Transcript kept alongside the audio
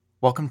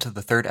Welcome to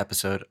the third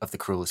episode of The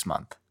Cruelest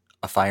Month,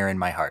 A Fire in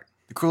My Heart.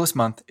 The Cruelest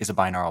Month is a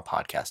binaural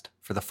podcast.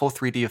 For the full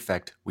 3D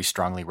effect, we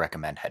strongly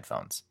recommend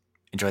headphones.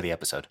 Enjoy the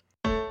episode.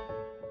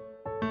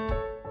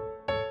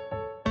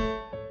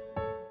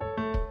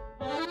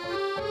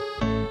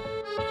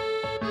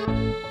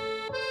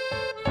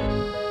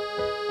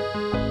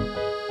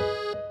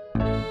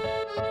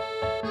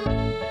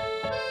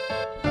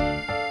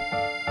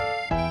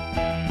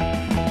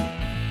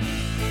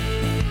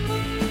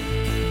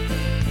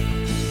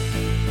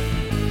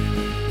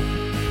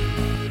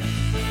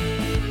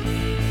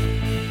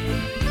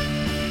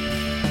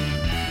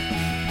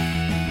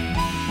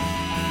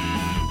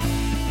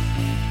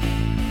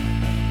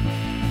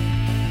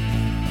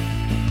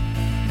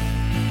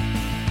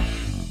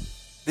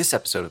 This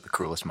episode of The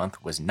Cruelest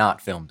Month was not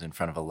filmed in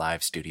front of a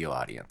live studio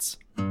audience.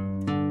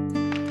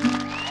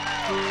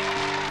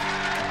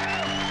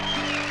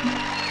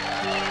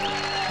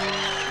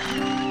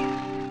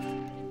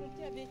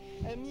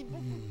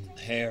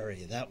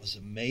 Harry, that was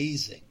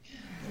amazing.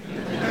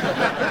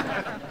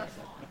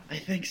 I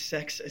think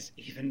sex is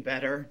even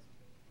better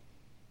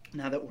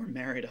now that we're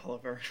married,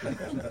 Oliver.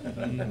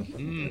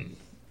 Mm-hmm.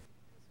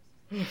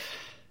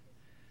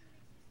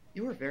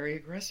 You were very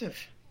aggressive.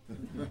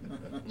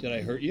 Did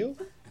I hurt you?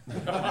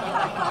 No.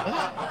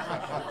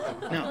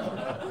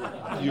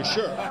 You're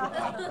sure?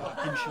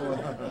 I'm sure.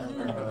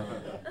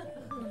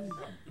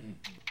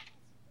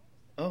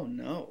 Oh,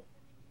 no.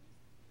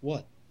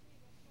 What?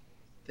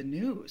 The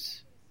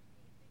news.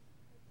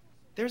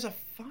 There's a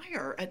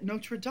fire at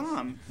Notre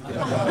Dame.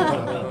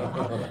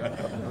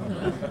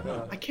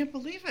 I can't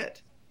believe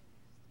it.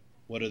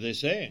 What are they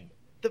saying?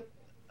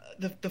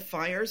 The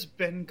fire's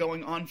been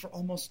going on for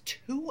almost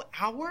 2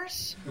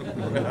 hours?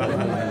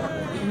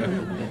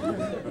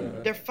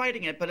 They're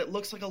fighting it, but it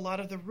looks like a lot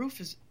of the roof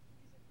is...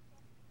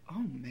 Oh,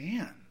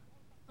 man.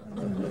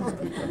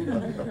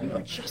 We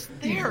were just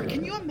there.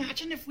 Can you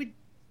imagine if we'd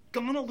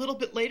gone a little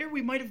bit later?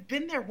 We might have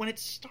been there when it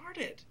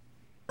started.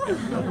 That's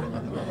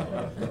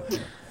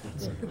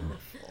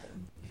awful.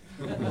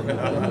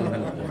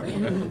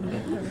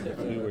 If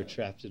we were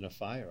trapped in a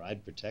fire,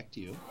 I'd protect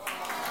you.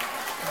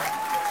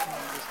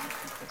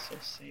 That's so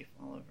safe,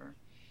 Oliver.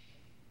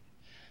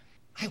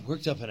 I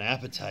worked up an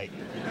appetite.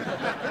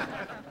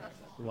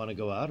 You want to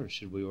go out, or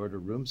should we order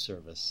room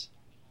service?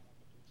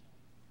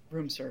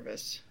 Room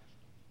service.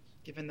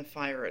 Given the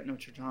fire at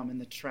Notre Dame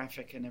and the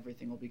traffic and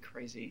everything will be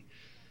crazy,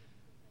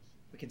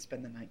 we can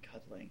spend the night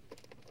cuddling.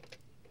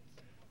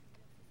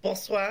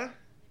 Bonsoir.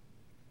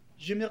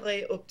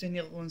 J'aimerais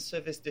obtenir un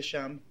service de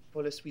chambre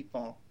pour le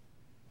suivant.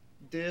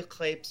 2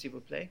 crêpes, s'il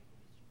vous plaît.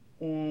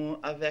 Un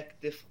avec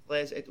des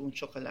fraises et un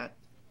chocolat.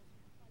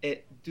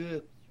 Et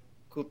 2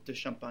 coupes de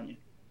champagne.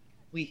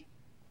 Oui.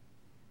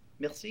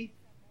 Merci.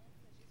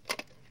 I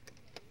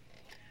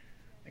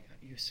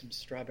got you some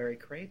strawberry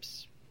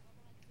crepes.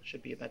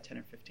 Should be about 10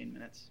 or 15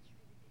 minutes.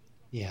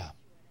 Yeah.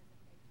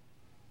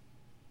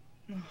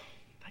 Oh,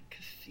 that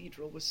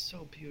cathedral was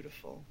so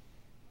beautiful.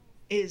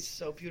 Is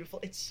so beautiful.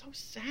 It's so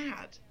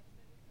sad.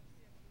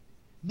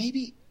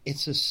 Maybe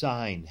it's a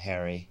sign,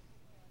 Harry.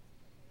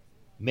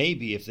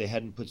 Maybe if they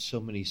hadn't put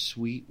so many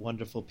sweet,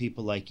 wonderful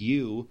people like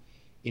you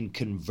in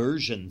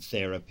conversion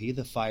therapy,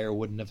 the fire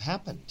wouldn't have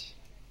happened.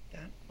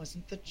 That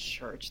wasn't the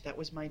church. That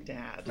was my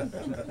dad.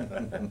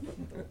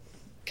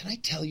 Can I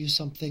tell you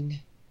something?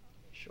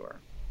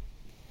 Sure.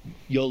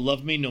 You'll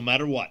love me no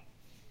matter what.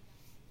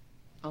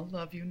 I'll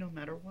love you no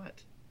matter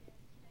what.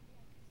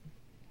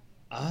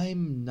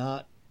 I'm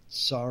not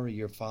sorry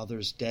your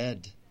father's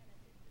dead.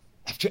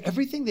 After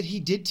everything that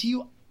he did to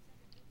you,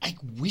 I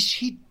wish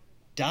he'd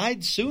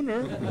died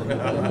sooner.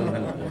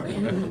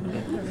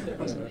 It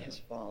wasn't his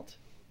fault.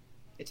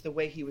 It's the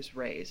way he was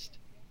raised.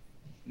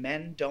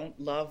 Men don't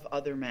love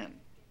other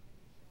men.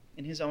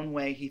 In his own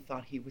way, he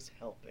thought he was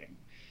helping.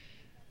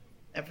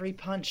 Every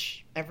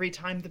punch, every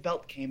time the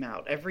belt came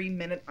out, every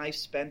minute I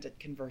spent at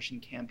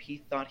conversion camp, he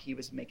thought he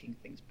was making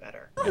things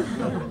better.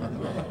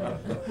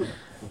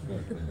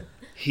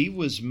 He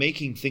was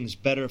making things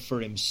better for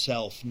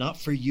himself, not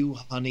for you,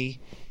 honey.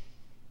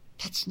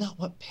 That's not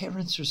what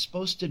parents are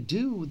supposed to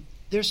do.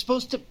 They're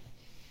supposed to...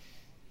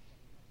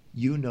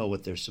 You know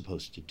what they're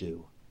supposed to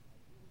do.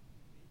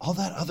 All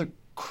that other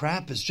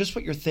crap is just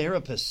what your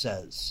therapist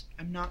says.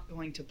 I'm not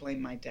going to blame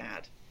my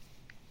dad.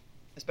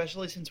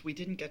 Especially since we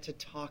didn't get to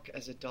talk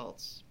as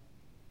adults.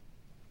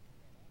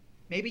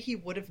 Maybe he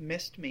would have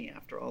missed me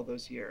after all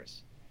those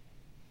years.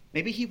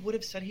 Maybe he would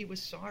have said he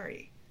was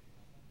sorry.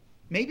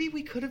 Maybe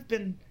we could have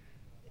been,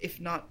 if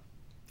not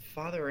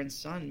father and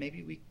son,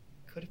 maybe we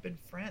could have been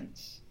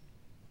friends.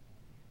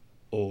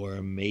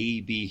 Or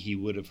maybe he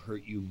would have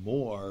hurt you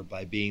more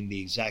by being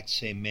the exact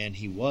same man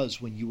he was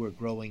when you were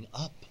growing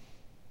up.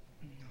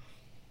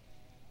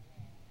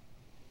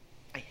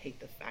 I hate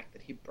the fact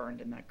that he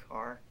burned in that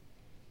car.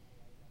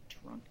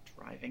 Drunk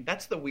driving.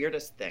 That's the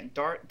weirdest thing.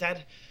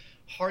 Dad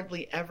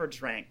hardly ever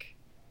drank.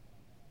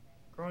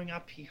 Growing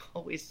up, he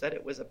always said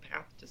it was a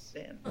path to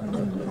sin.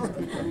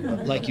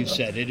 Like you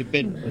said, it had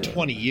been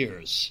 20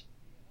 years.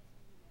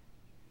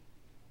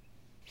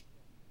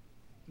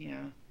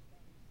 Yeah.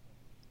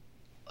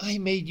 I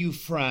made you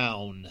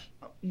frown.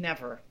 Oh,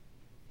 never.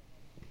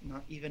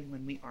 Not even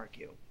when we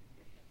argue.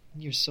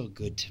 You're so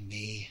good to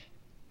me.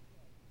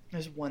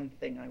 There's one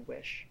thing I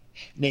wish.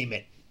 Name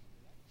it.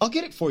 I'll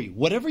get it for you.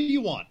 Whatever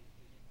you want.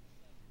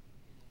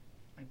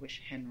 I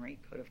wish Henry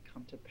could have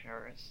come to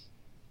Paris.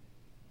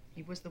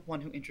 He was the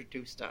one who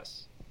introduced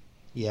us.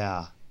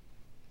 Yeah.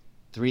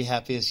 3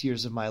 happiest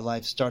years of my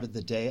life started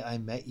the day I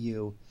met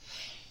you.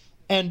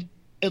 And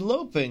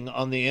eloping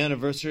on the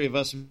anniversary of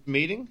us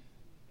meeting?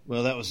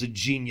 Well, that was a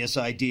genius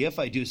idea, if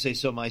I do say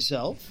so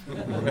myself.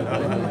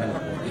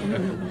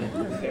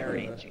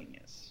 Very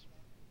genius.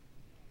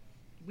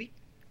 We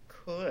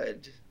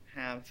could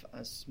have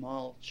a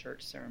small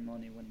church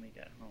ceremony when we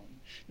get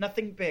home.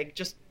 Nothing big,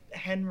 just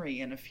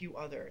Henry and a few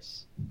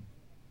others.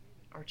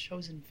 Our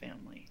chosen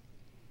family.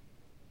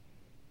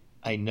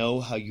 I know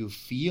how you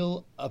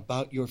feel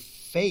about your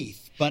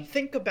faith, but...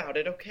 Think about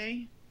it,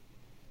 okay?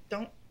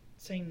 Don't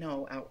say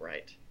no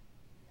outright.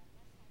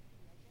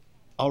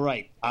 All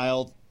right,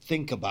 I'll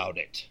think about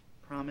it.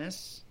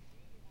 Promise?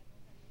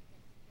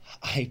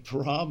 I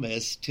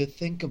promise to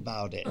think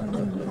about it.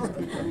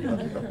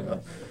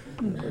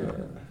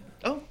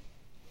 Oh,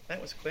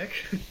 that was quick.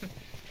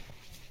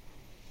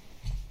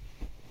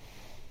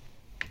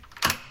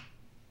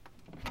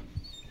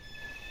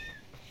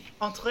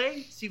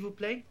 Entrez, s'il vous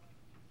plaît.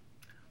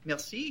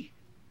 Merci.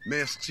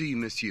 Merci,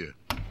 monsieur.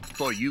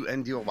 For you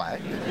and your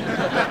wife?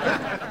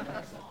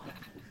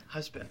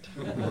 Husband.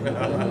 Oh,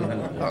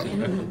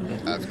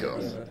 of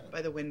course.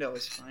 By the window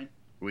is fine.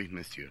 Oui,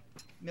 monsieur.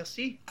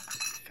 Merci.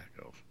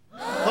 D'accord.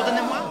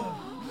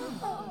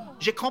 Pardonnez-moi.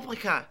 J'ai compris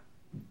que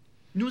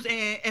nous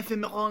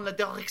infirmerons la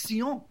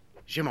direction.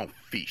 Je m'en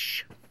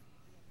fiche.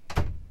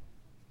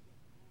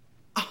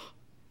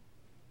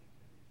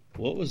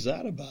 What was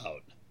that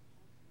about?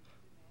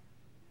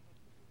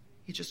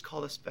 He just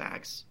called us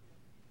fags.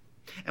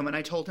 And when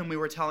I told him we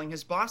were telling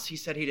his boss, he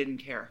said he didn't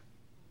care.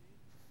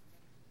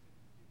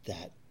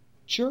 That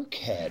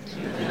jerkhead.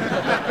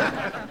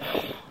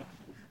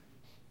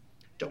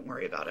 Don't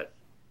worry about it.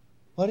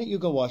 Why don't you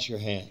go wash your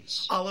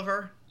hands?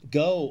 Oliver?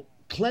 Go.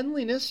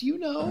 Cleanliness, you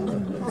know.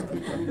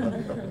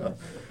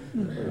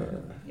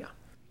 Yeah.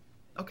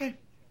 Okay.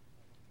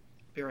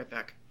 Be right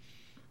back.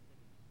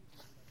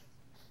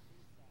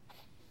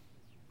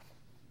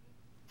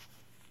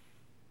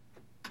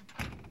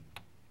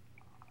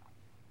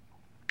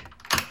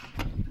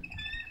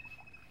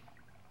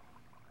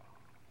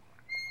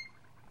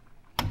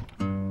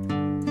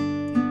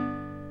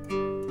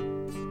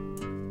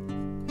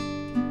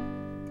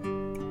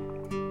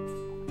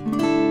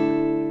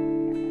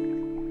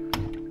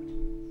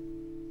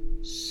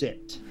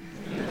 Sit.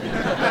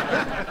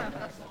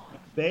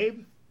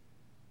 Babe,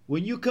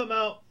 when you come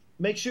out,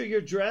 make sure you're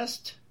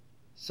dressed.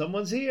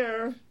 Someone's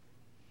here.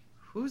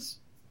 Who's...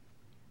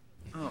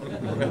 Oh.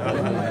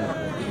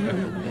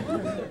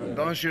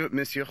 Bonjour,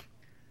 monsieur.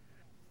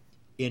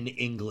 In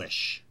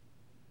English.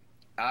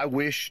 I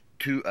wish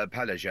to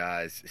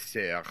apologize,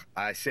 sir.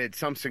 I said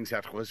something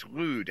that was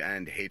rude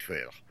and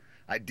hateful.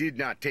 I did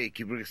not take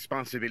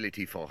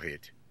responsibility for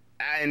it.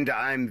 And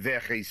I'm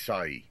very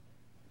sorry.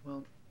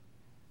 Well,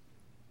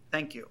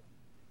 thank you.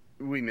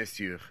 Oui,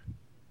 monsieur.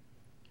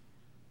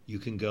 You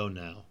can go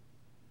now.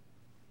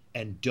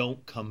 And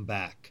don't come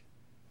back.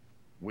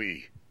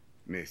 Oui,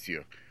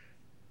 monsieur.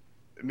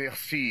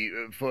 Merci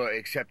for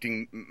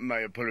accepting my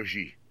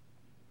apology.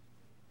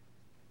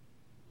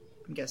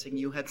 I'm guessing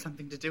you had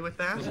something to do with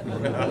that?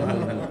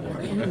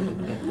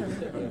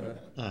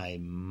 I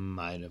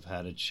might have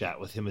had a chat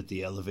with him at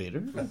the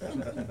elevator.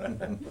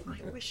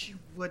 I wish you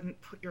wouldn't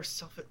put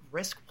yourself at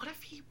risk. What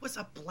if he was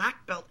a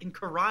black belt in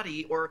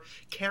karate or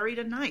carried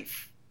a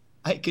knife?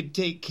 I could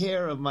take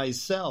care of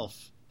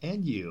myself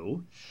and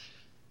you.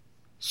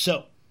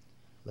 So,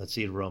 let's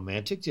eat a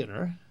romantic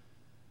dinner,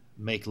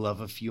 make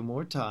love a few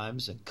more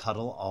times, and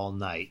cuddle all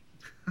night.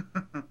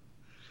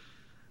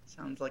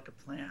 Sounds like a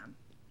plan.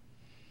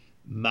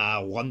 My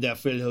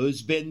wonderful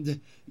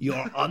husband,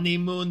 your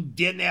honeymoon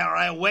dinner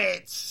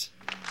awaits.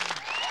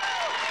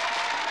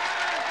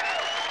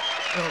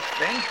 Oh,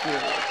 thank you.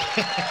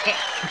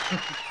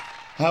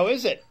 How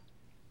is it?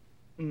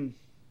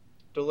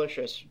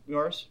 Delicious.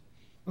 Yours?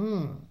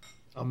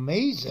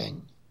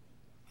 Amazing.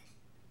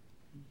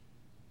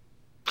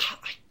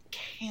 I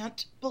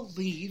can't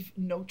believe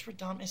Notre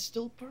Dame is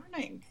still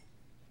burning.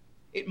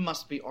 It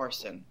must be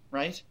arson,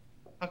 right?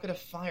 How could a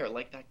fire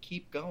like that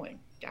keep going?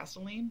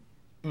 Gasoline?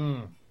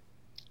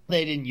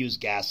 They didn't use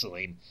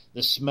gasoline.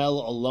 The smell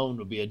alone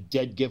would be a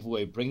dead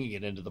giveaway bringing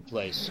it into the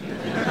place.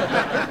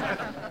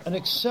 An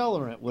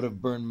accelerant would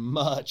have burned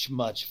much,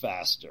 much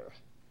faster.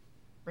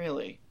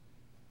 Really?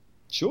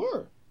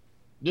 Sure.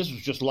 This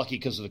was just lucky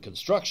because of the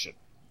construction.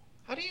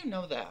 How do you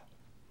know that?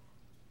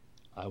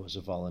 I was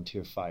a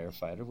volunteer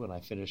firefighter when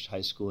I finished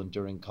high school and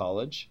during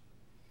college.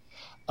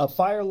 A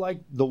fire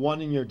like the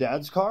one in your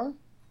dad's car?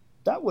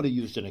 That would have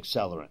used an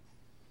accelerant.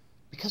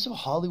 Because of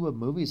Hollywood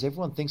movies,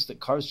 everyone thinks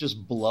that cars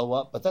just blow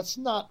up, but that's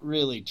not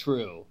really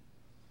true.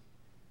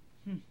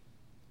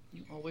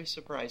 You always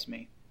surprise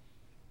me.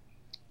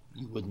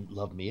 You wouldn't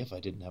love me if I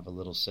didn't have a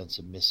little sense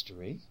of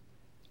mystery.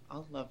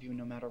 I'll love you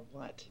no matter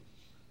what.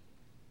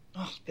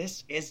 Oh,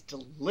 this is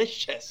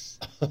delicious.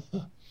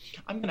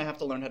 I'm going to have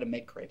to learn how to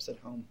make crepes at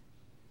home.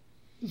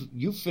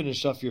 You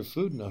finished off your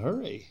food in a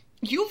hurry.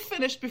 You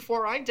finished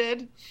before I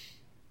did.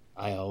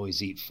 I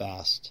always eat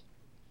fast.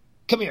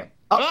 Come here.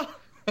 I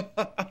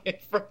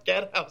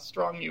forget how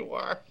strong you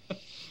are.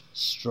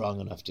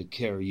 Strong enough to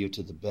carry you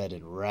to the bed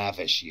and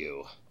ravish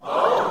you.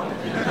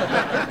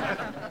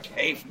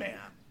 Caveman.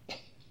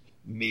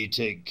 Me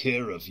take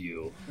care of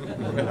you.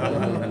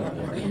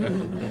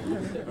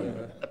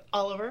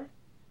 Oliver?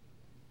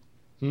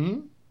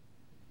 Hmm?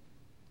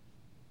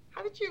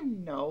 How did you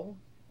know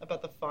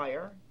about the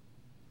fire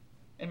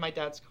in my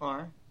dad's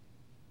car?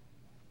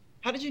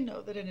 How did you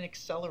know that an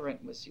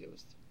accelerant was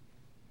used?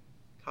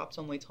 Cops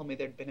only told me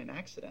there'd been an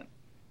accident.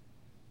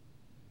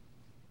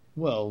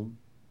 Well,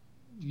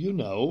 you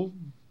know,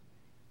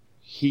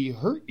 he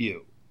hurt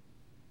you.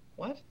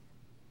 What?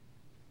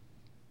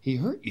 He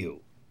hurt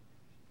you.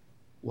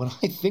 When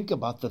I think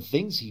about the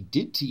things he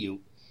did to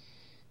you,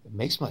 it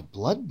makes my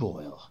blood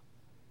boil.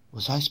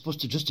 Was I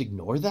supposed to just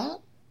ignore that?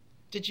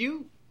 Did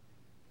you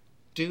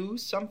do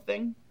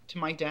something to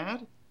my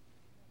dad?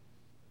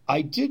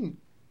 I didn't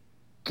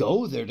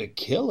go there to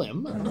kill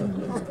him.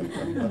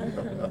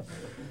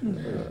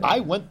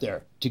 I went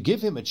there to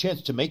give him a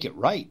chance to make it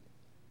right.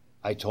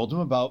 I told him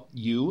about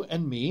you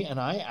and me, and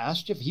I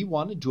asked if he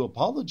wanted to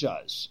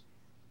apologize.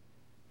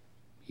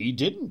 He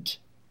didn't.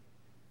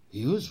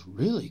 He was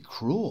really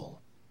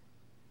cruel.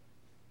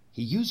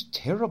 He used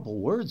terrible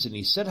words, and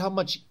he said how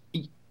much...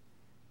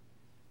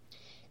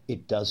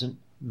 It doesn't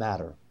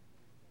matter.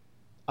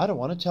 I don't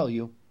want to tell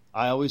you.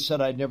 I always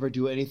said I'd never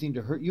do anything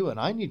to hurt you, and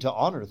I need to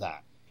honor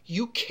that.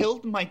 You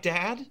killed my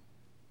dad?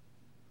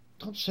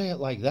 Don't say it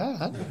like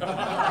that.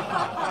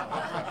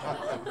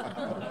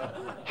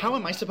 How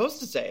am I supposed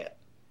to say it?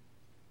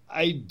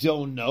 I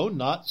don't know.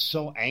 Not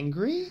so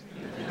angry?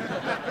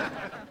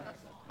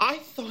 I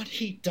thought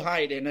he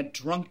died in a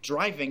drunk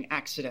driving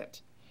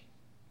accident.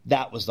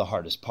 That was the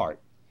hardest part.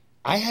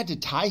 I had to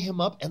tie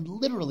him up and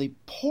literally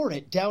pour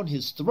it down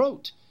his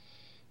throat.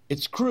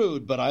 It's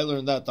crude, but I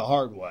learned that the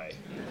hard way.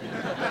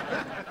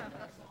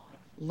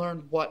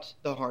 Learned what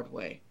the hard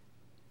way?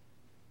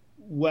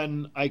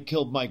 When I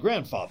killed my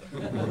grandfather.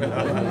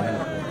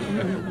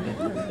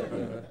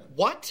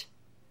 What?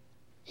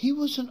 He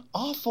was an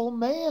awful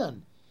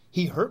man.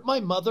 He hurt my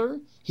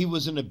mother. He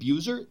was an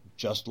abuser,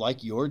 just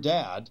like your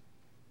dad.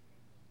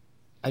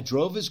 I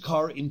drove his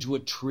car into a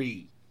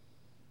tree.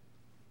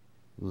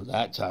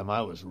 That time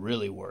I was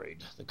really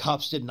worried. The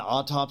cops did an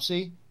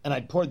autopsy, and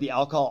I'd poured the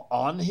alcohol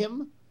on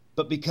him,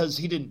 but because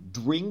he didn't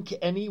drink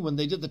any when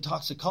they did the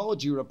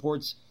toxicology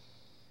reports,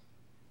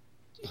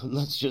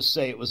 let's just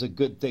say it was a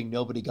good thing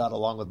nobody got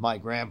along with my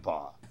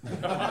grandpa.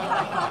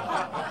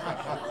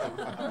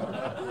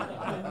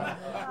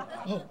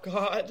 Oh,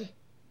 God.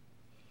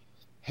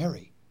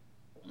 Harry,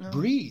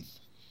 breathe.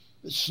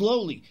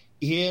 Slowly.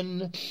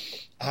 In,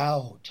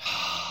 out.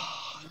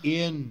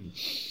 In,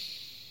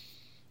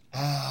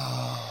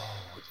 out.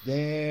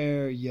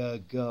 There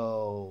you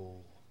go.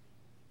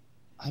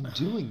 I'm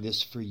doing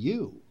this for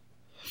you.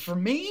 For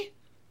me?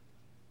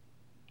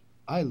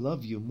 I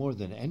love you more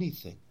than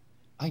anything.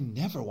 I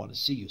never want to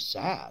see you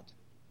sad.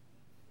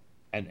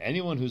 And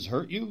anyone who's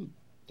hurt you,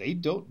 they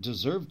don't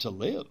deserve to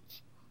live.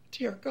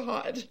 Dear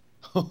God.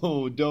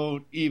 Oh,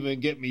 don't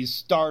even get me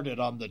started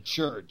on the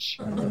church.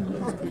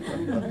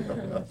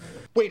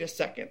 Wait a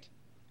second.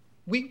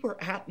 We were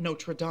at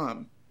Notre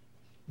Dame.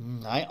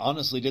 I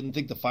honestly didn't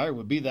think the fire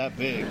would be that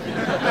big.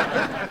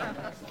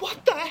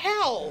 What the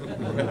hell?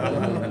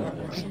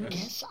 I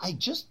guess I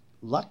just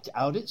lucked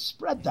out it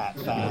spread that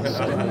fast.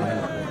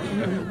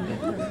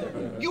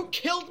 You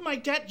killed my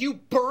dad? You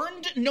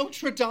burned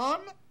Notre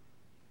Dame?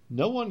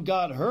 No one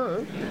got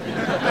hurt.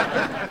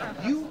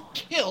 You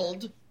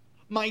killed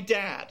my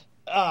dad.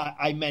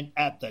 I meant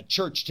at the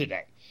church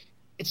today.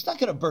 It's not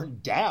going to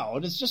burn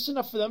down. It's just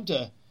enough for them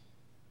to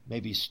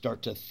maybe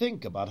start to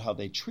think about how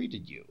they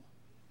treated you.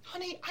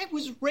 Honey, I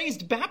was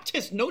raised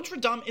Baptist. Notre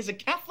Dame is a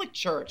Catholic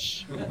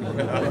church. It's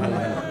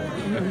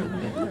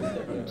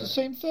the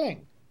same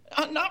thing.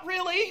 Not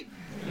really.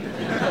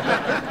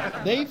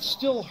 They've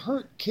still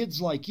hurt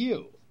kids like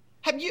you.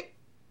 Have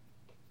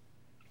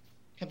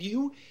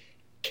you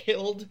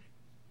killed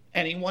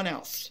anyone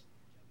else?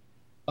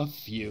 A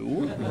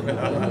few.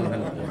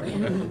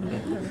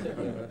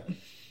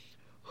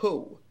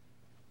 Who?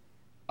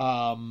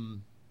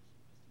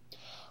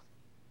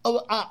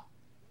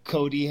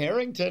 Cody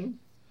Harrington.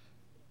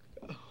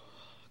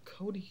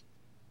 Cody?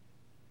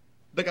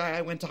 The guy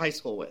I went to high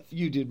school with.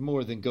 You did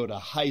more than go to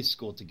high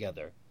school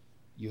together.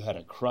 You had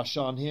a crush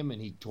on him and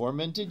he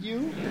tormented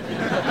you?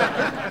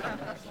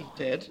 He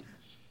did?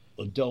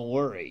 Well, don't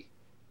worry.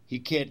 He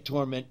can't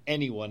torment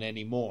anyone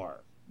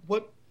anymore.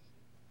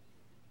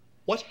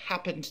 What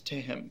happened to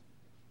him?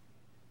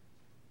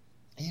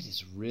 It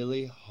is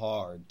really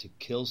hard to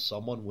kill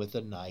someone with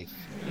a knife.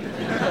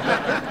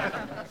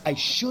 I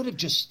should have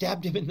just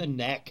stabbed him in the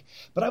neck,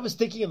 but I was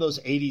thinking of those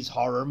 80s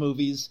horror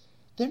movies.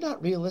 They're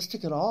not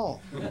realistic at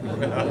all.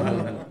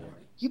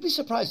 You'd be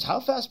surprised how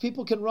fast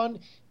people can run,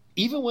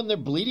 even when they're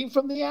bleeding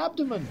from the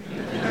abdomen.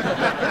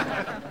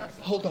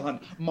 Hold on.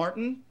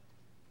 Martin?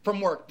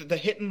 From work, the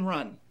hit and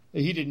run.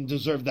 He didn't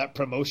deserve that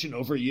promotion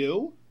over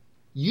you.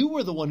 You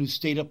were the one who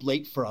stayed up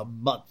late for a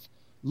month,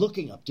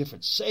 looking up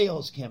different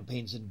sales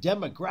campaigns and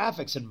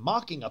demographics and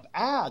mocking up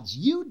ads.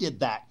 You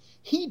did that.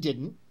 He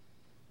didn't.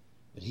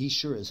 But he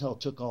sure as hell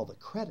took all the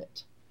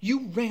credit.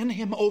 You ran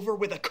him over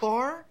with a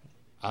car?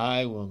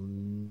 I will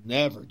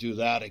never do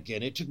that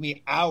again. It took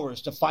me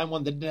hours to find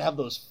one that didn't have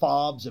those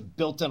fobs and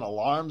built-in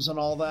alarms and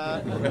all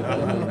that.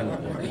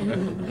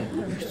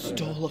 You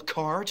stole a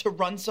car to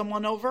run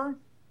someone over?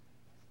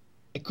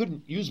 I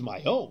couldn't use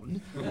my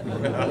own.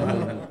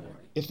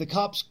 If the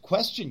cops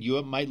question you,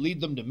 it might lead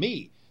them to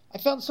me. I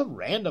found some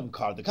random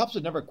car. The cops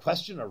would never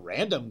question a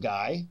random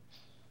guy.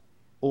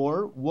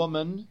 Or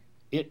woman.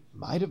 It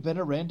might have been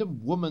a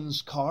random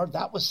woman's car.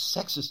 That was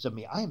sexist of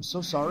me. I am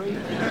so sorry.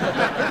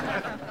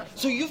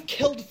 So you've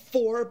killed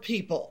 4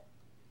 people?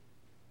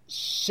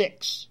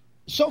 6.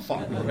 So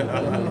far.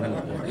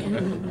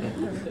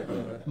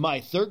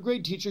 My 3rd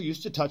grade teacher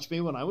used to touch me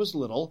when I was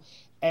little,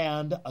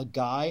 and a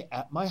guy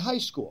at my high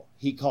school.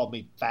 He called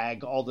me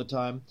fag all the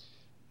time.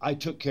 I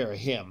took care of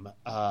him.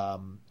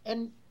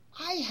 And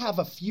I have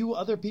a few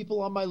other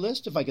people on my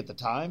list if I get the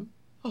time.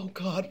 Oh,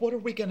 God, what are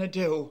we going to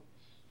do?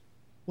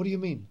 What do you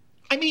mean?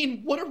 I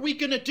mean, what are we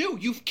going to do?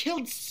 You've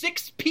killed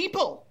 6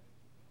 people.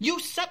 You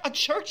set a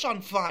church on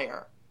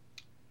fire.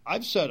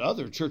 I've set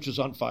other churches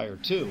on fire,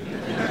 too.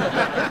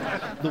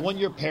 The one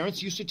your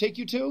parents used to take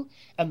you to,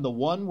 and the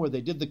one where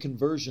they did the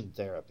conversion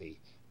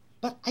therapy.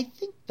 But I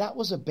think that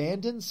was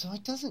abandoned, so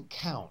it doesn't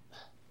count.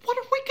 What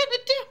are we going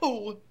to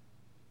do?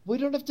 We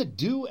don't have to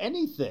do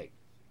anything.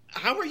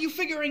 How are you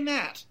figuring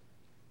that?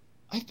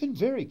 I've been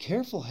very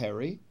careful,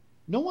 Harry.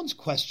 No one's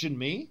questioned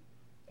me.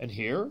 And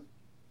here,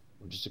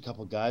 we're just a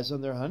couple guys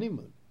on their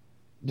honeymoon.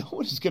 No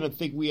one is going to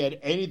think we had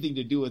anything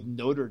to do with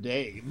Notre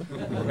Dame.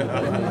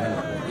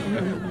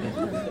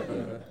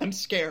 I'm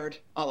scared,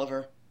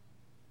 Oliver.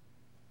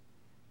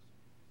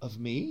 Of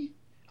me?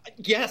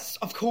 Yes,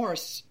 of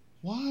course.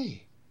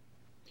 Why?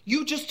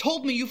 You just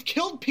told me you've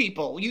killed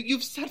people.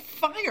 You've set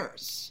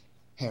fires.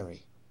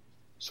 Harry,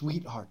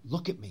 sweetheart,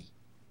 look at me.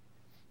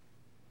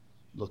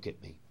 Look at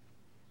me.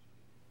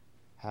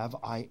 Have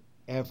I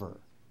ever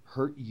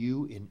hurt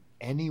you in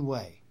any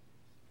way?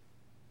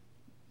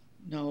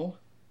 No.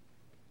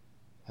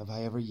 Have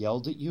I ever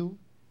yelled at you?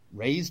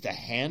 Raised a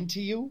hand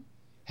to you?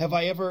 Have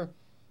I ever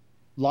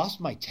lost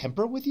my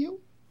temper with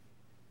you?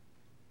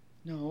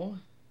 No.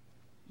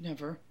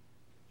 Never.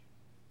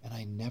 And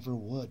I never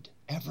would.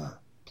 Ever.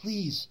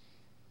 Please.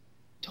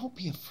 Don't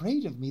be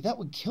afraid of me. That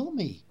would kill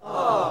me.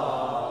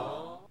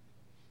 Aww.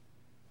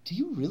 Do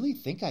you really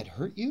think I'd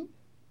hurt you?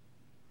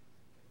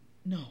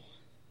 No.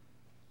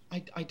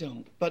 I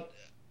don't, but...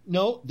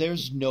 No,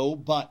 there's no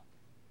but.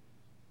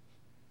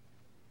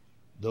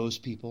 Those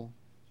people,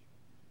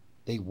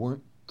 they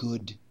weren't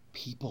good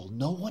people.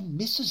 No one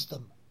misses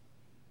them.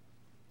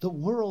 The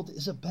world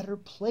is a better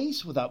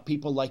place without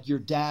people like your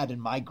dad and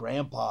my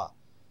grandpa.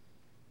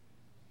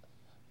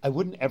 I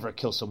wouldn't ever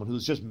kill someone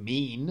who's just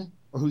mean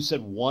or who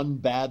said one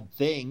bad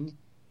thing.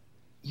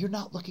 You're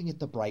not looking at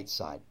the bright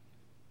side.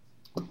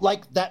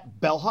 Like that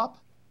bellhop.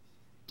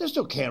 There's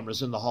no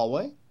cameras in the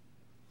hallway.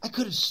 I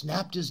could have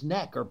snapped his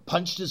neck or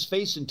punched his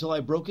face until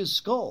I broke his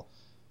skull.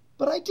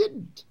 But I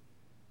didn't.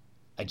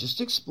 I just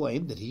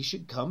explained that he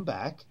should come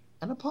back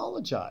and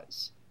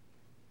apologize.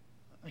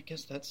 I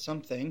guess that's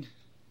something.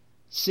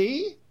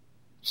 See?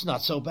 It's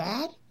not so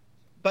bad.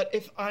 But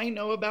if I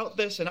know about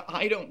this and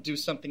I don't do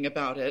something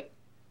about it,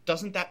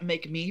 doesn't that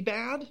make me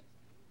bad?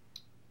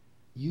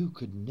 You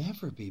could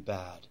never be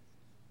bad.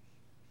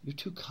 You're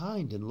too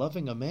kind and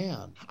loving a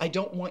man. I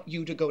don't want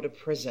you to go to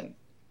prison.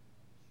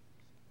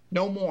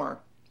 No more.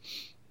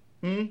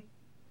 No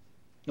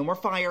more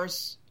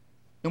fires.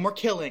 No more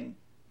killing.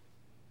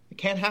 I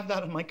can't have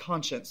that on my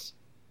conscience.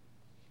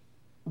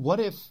 What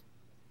if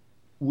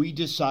we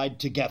decide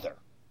together?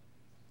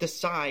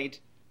 Decide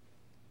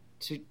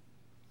to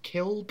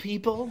kill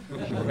people?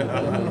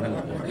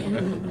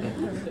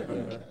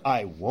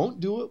 I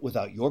won't do it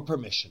without your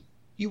permission.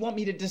 You want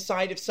me to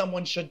decide if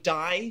someone should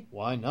die?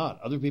 Why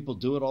not? Other people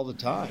do it all the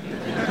time.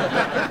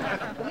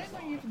 Why am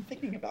I even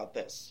thinking about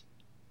this?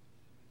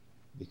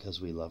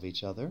 Because we love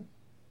each other.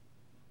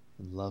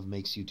 And love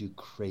makes you do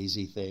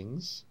crazy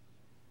things.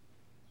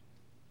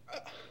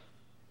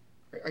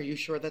 Are you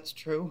sure that's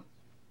true?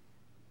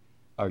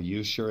 Are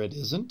you sure it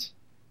isn't?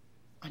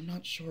 I'm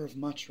not sure of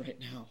much right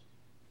now.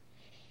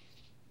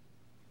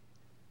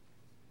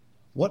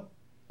 What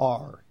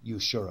are you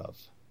sure of?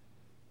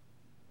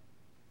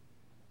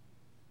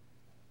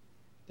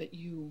 That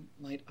you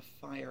light a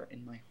fire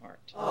in my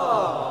heart.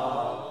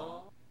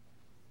 Aww.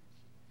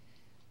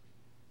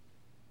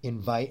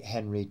 Invite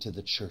Henry to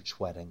the church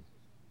wedding.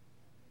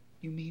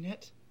 You mean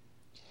it?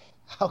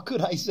 How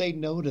could I say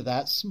no to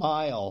that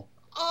smile?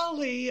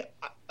 Ollie,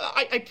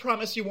 I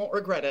promise you won't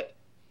regret it.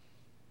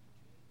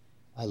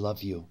 I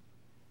love you.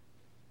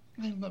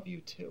 I love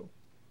you too.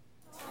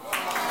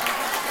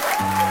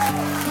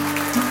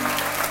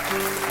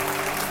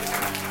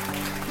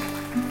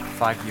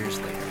 5 years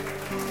later.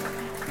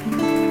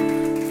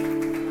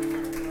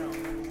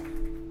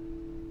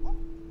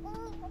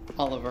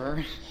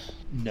 Oliver.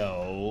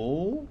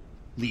 No.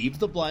 Leave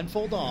the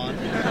blindfold on.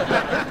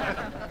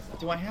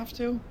 Do I have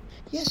to?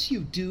 Yes,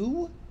 you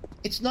do.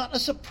 It's not a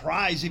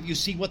surprise if you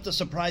see what the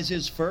surprise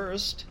is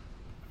first.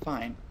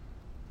 Fine.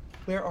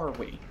 Where are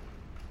we?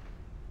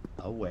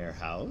 A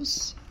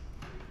warehouse?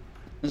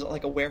 Is it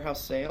like a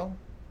warehouse sale?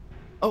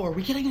 Oh, are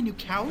we getting a new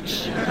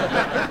couch?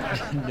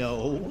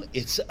 No,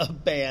 it's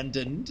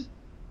abandoned.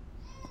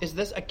 Is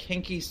this a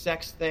kinky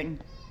sex thing?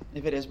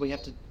 If it is, we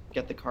have to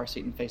get the car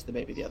seat and face the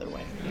baby the other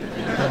way.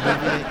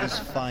 Olivia is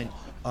fine,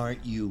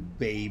 aren't you,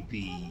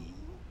 baby?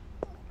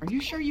 Are you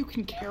sure you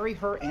can carry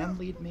her and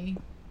lead me?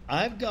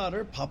 I've got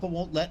her. Papa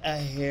won't let a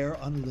hair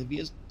on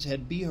Olivia's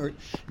head be hurt.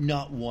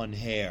 Not one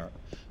hair.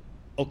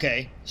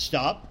 Okay,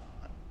 stop.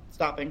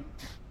 Stopping.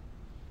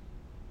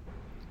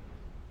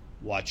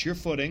 Watch your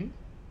footing.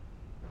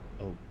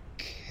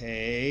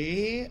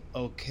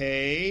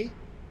 Okay.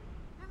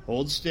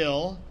 Hold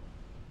still.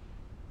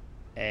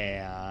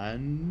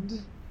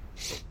 And...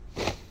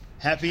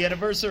 happy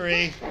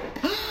anniversary!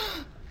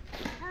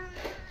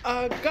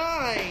 A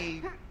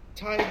guy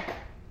tied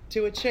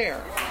to a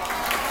chair.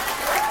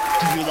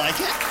 Do you like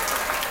it?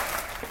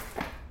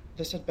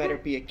 This had better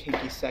be a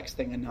kinky sex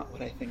thing and not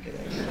what I think it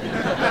is.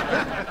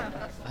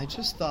 I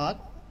just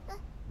thought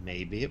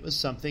maybe it was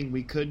something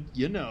we could,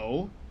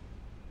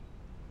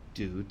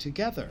 do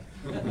together.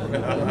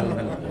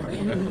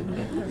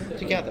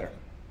 Together.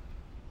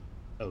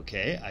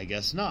 Okay, I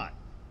guess not.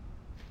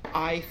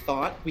 I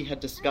thought we had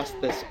discussed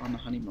this on the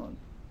honeymoon.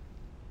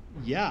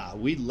 Yeah,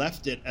 we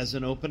left it as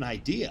an open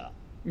idea.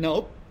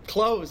 Nope.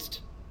 Closed.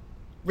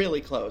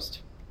 Really closed.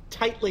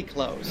 Tightly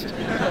closed.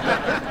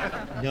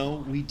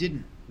 No, we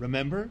didn't.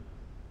 Remember?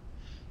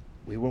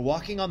 We were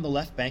walking on the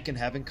left bank and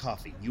having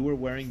coffee. You were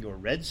wearing your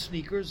red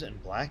sneakers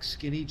and black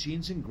skinny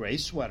jeans and gray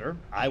sweater.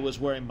 I was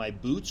wearing my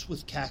boots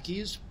with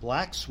khakis,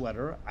 black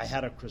sweater. I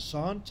had a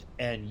croissant,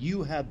 and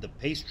you had the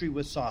pastry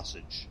with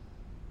sausage.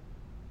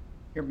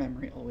 Your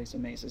memory always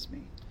amazes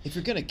me. If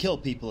you're going to kill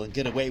people and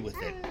get away with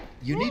it,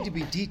 you need to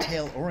be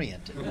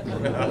detail-oriented.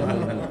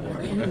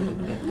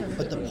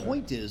 But the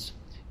point is,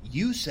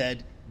 you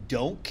said,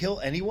 don't kill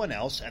anyone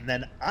else, and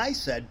then I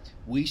said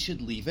we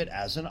should leave it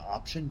as an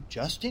option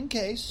just in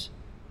case,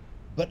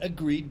 but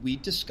agreed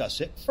we'd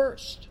discuss it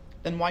first.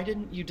 Then why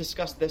didn't you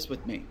discuss this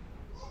with me?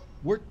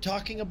 We're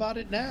talking about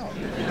it now.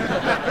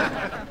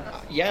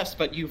 Yes,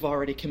 but you've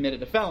already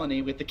committed a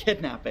felony with the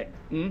kidnapping.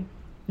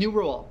 New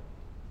rule.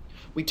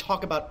 We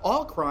talk about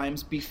all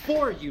crimes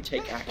before you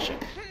take action.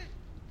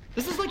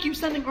 This is like you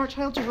sending our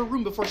child to her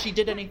room before she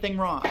did anything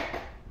wrong.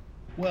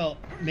 Well,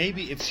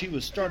 maybe if she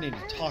was starting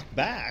to talk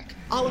back...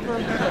 Oliver...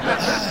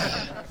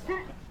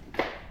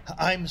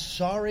 I'm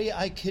sorry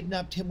I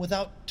kidnapped him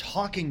without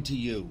talking to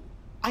you.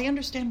 I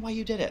understand why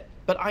you did it,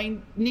 but I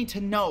need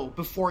to know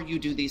before you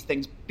do these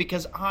things,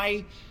 because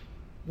I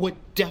would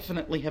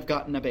definitely have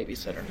gotten a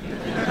babysitter.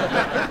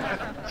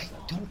 I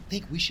don't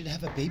think we should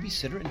have a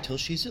babysitter until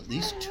she's at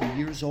least 2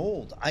 years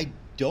old. I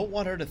don't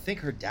want her to think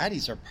her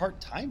daddies are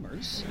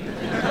part-timers.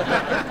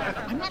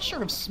 I'm not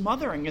sure if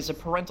smothering is a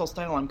parental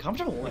style I'm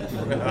comfortable with.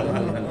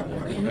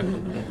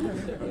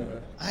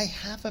 I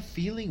have a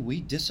feeling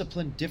we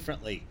discipline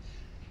differently.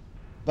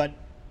 But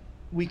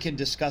we can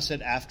discuss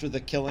it after the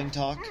killing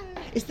talk.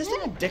 Is this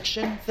an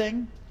addiction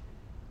thing?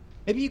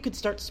 Maybe you could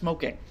start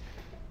smoking.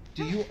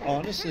 Do you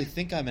honestly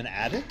think I'm an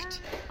addict?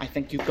 I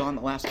think you've gone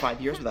the last 5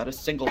 years without a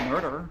single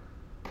murder.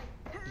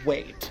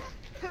 Wait.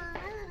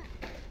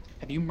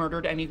 Have you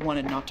murdered anyone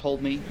and not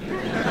told me?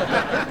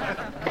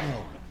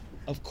 No,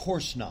 of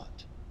course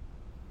not.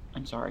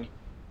 I'm sorry.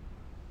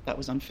 That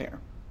was unfair.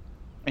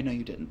 I know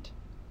you didn't.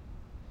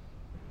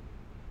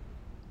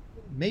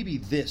 Maybe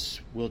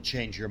this will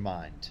change your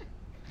mind.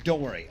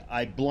 Don't worry,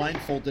 I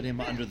blindfolded him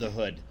under the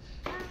hood.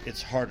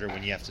 It's harder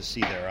when you have to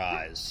see their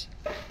eyes.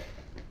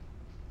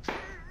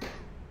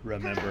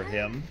 Remember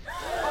him?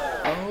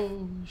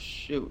 Oh,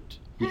 shoot.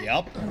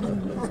 Yep.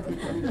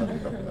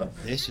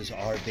 This is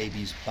our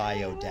baby's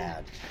bio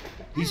dad.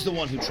 He's the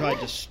one who tried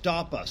to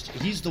stop us.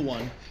 He's the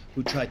one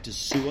who tried to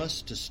sue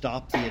us to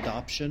stop the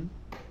adoption.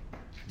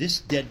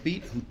 This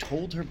deadbeat who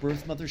told her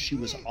birth mother she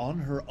was on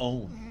her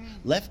own,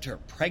 left her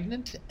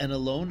pregnant and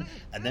alone,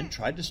 and then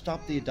tried to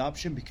stop the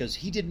adoption because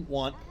he didn't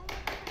want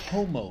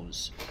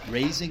homos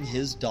raising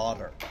his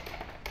daughter.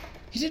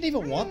 He didn't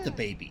even want the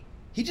baby.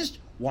 He just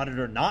wanted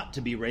her not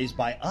to be raised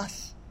by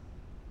us.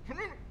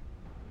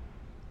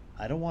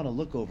 I don't want to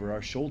look over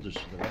our shoulders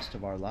for the rest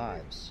of our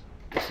lives.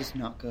 This is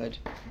not good.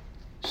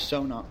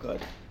 So not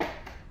good.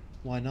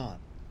 Why not?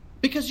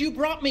 Because you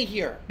brought me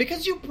here.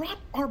 Because you brought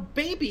our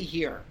baby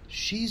here.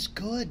 She's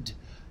good.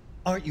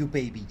 Aren't you,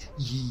 baby?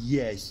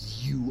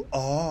 Yes, you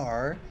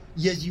are.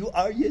 Yes, you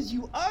are. Yes,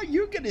 you are.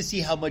 You're going to see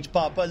how much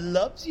Papa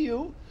loves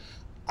you.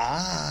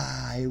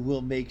 I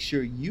will make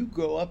sure you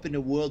grow up in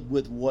a world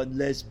with one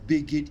less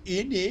bigot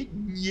in it.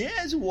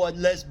 Yes, one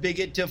less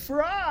bigot to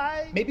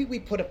fry. Maybe we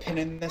put a pin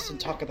in this and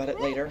talk about it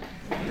later.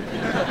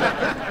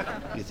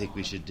 You think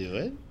we should do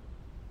it?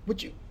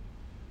 Would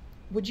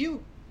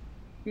you,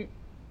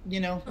 you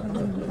know...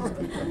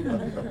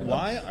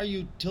 Why are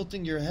you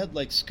tilting your head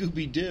like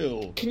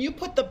Scooby-Doo? Can you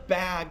put the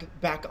bag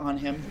back on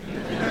him?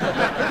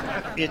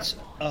 It's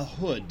a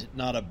hood,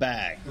 not a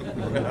bag.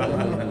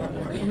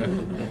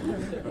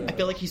 I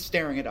feel like he's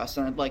staring at us,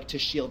 and I'd like to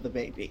shield the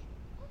baby.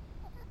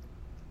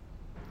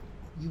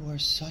 You are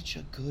such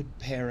a good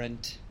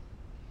parent.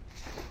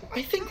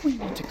 I think we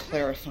need to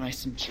clarify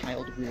some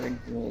child-rearing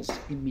rules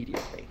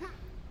immediately.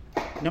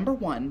 Number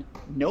 1,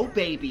 no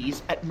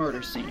babies at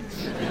murder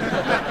scenes.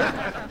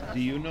 Do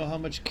you know how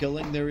much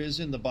killing there is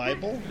in the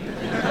Bible?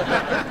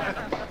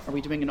 Are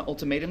we doing an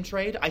ultimatum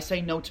trade? I say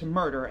no to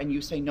murder, and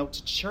you say no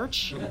to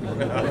church?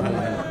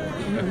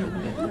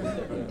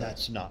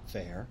 That's not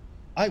fair.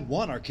 I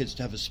want our kids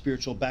to have a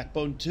spiritual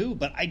backbone too,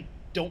 but I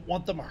don't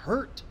want them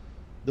hurt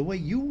the way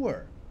you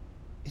were.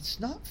 It's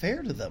not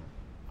fair to them.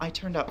 I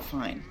turned out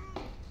fine.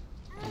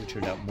 You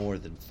turned out more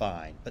than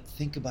fine, but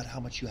think about how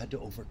much you had to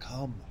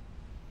overcome.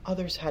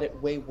 Others had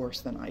it way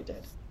worse than I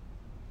did.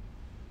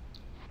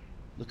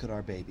 Look at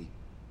our baby.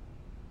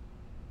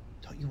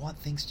 Don't you want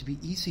things to be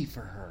easy for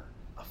her?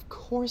 Of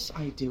course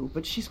I do,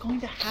 but she's going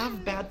to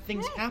have bad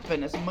things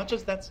happen, as much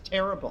as that's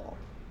terrible.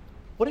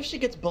 What if she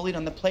gets bullied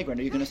on the playground?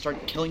 Are you going to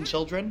start killing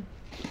children?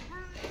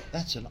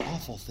 That's an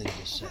awful thing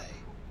to say.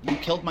 You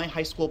killed my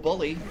high school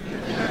bully.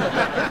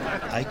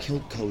 I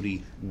killed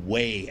Cody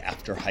way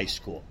after high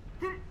school.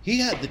 He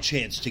had the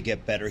chance to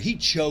get better. He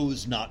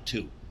chose not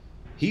to.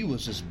 He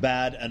was as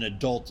bad an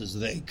adult as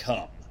they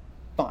come.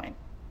 Fine.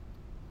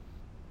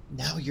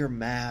 Now you're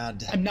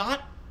mad. I'm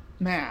not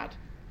mad.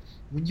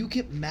 When you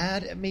get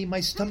mad at me, my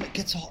stomach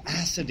gets all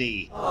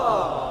acidy.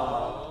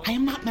 I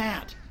am not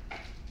mad.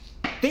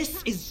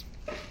 This is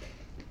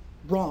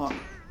wrong.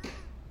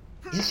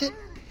 Is it?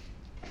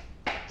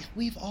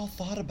 We've all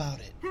thought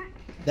about it.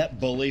 That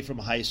bully from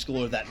high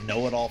school or that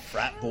know-it-all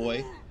frat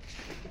boy.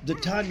 The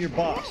time your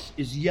boss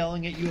is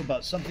yelling at you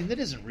about something that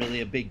isn't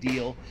really a big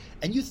deal,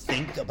 and you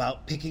think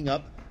about picking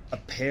up a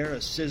pair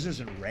of scissors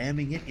and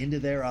ramming it into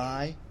their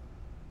eye.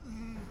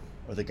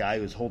 Or the guy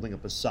who's holding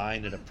up a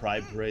sign at a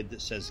pride parade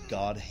that says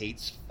God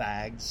hates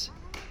fags.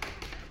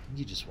 And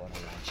you just want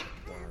to watch it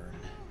burn.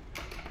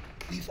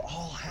 We've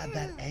all had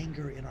that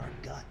anger in our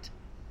gut.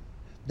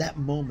 That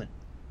moment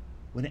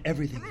when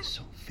everything is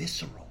so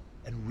visceral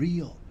and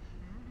real.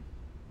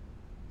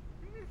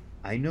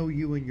 I know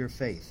you and your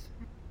faith.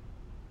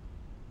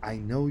 I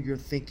know you're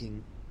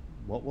thinking,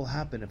 what will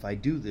happen if I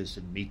do this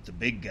and meet the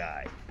big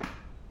guy?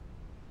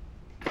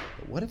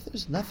 But what if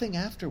there's nothing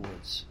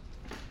afterwards?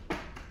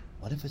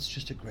 What if it's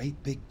just a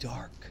great big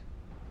dark?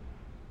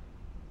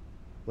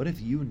 What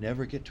if you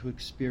never get to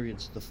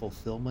experience the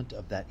fulfillment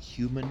of that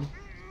human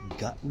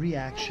gut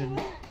reaction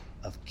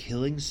of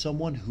killing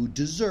someone who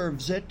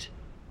deserves it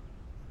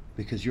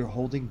because you're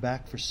holding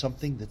back for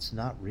something that's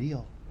not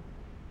real?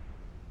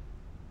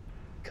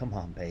 Come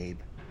on, babe.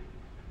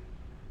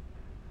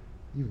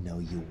 You know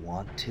you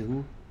want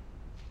to.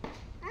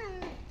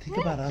 Think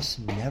about us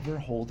never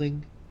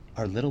holding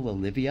our little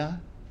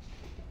Olivia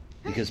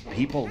because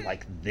people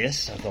like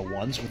this are the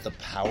ones with the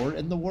power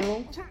in the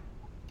world.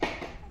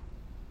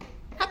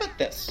 How about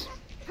this?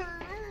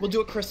 We'll do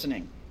a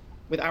christening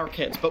with our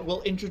kids, but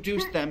we'll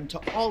introduce them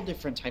to all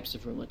different types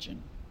of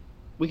religion.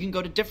 We can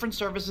go to different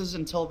services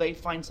until they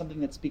find something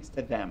that speaks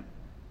to them.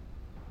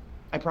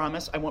 I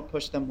promise I won't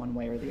push them one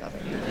way or the other.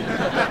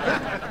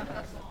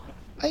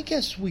 I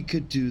guess we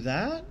could do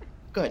that.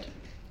 Good.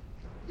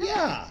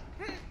 Yeah,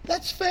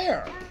 that's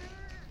fair.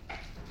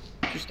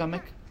 Your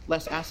stomach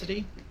less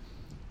acidy?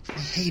 I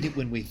hate it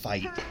when we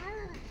fight.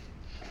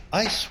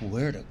 I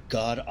swear to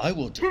God, I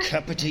will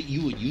decapitate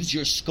you and use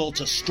your skull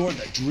to store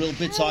the drill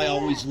bits I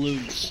always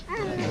lose.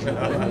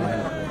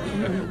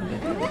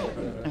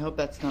 I hope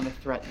that's not a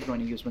threat you're going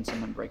to use when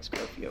someone breaks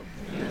curfew.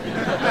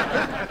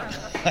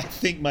 I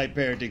think my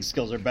parenting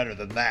skills are better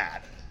than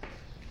that.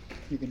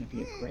 You're going to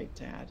be a great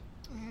dad.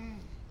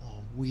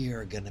 Oh,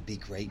 we're going to be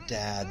great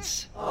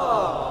dads.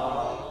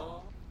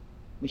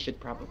 We should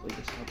probably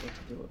decide what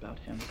to do about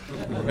him.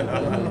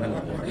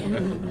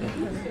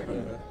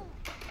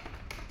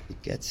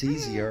 It gets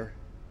easier.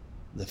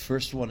 The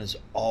first one is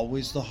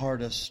always the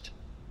hardest.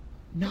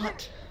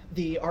 Not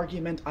the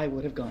argument I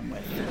would have gone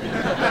with.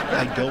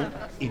 I don't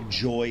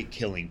enjoy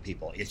killing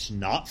people. It's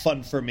not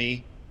fun for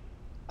me.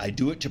 I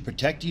do it to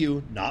protect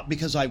you, not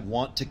because I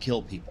want to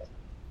kill people.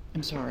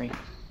 I'm sorry.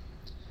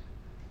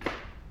 I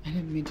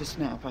didn't mean to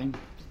snap. I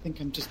think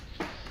I'm just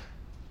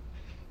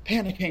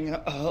panicking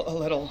a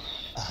little.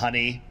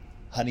 Honey,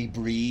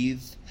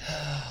 breathe.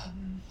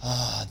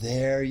 Ah,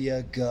 there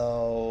you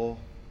go.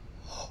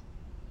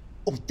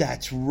 Oh,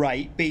 that's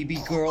right, baby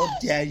girl.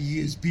 Daddy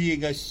is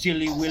being a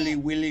silly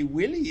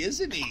willy,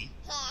 isn't he?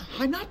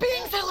 I'm not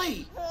being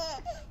silly.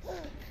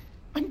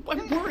 I'm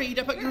worried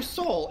about your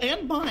soul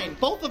and mine,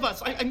 both of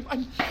us.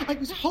 I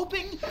was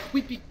hoping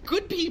we'd be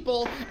good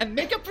people and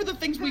make up for the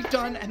things we've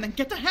done and then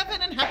get to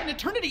heaven and have an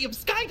eternity of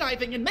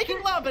skydiving and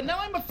making love, and now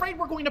I'm afraid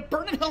we're going to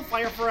burn in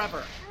hellfire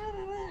forever.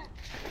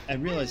 I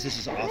realize this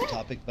is off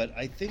topic, but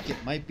I think it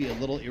might be a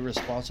little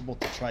irresponsible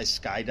to try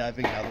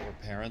skydiving now that we're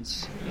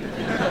parents.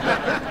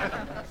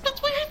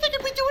 That's why I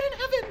figured we'd do it in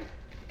heaven.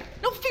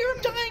 No fear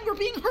of dying or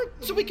being hurt,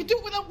 so we could do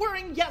it without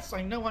worrying. Yes,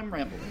 I know I'm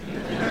rambling.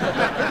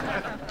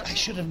 I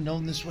should have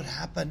known this would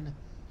happen.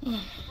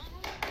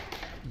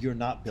 You're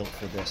not built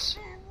for this.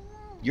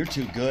 You're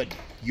too good.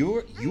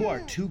 You are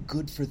too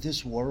good for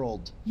this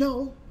world.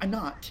 No, I'm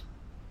not.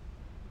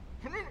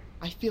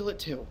 I feel it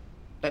too.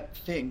 That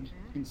thing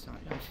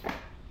inside.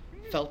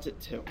 I've felt it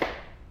too.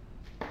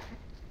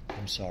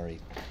 I'm sorry.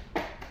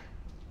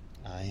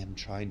 I am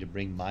trying to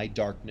bring my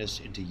darkness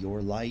into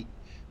your light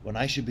when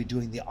I should be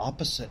doing the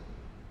opposite.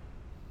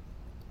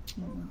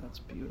 Oh, that's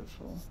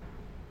beautiful.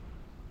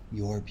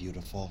 You're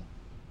beautiful.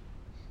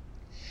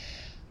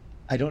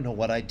 I don't know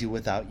what I'd do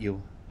without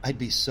you. I'd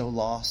be so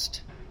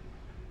lost.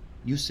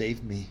 You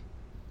saved me.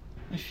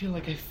 I feel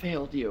like I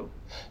failed you.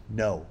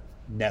 No,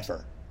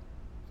 never.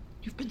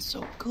 You've been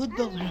so good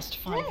the last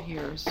 5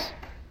 years.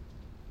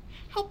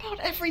 How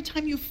about every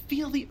time you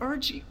feel the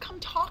urge, you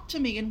come talk to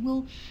me and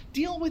we'll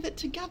deal with it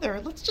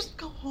together. Let's just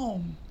go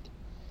home.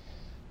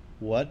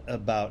 What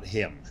about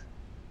him?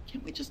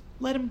 Can't we just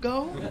let him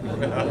go?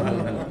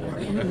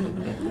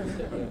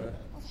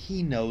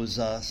 He knows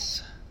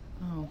us.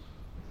 Oh,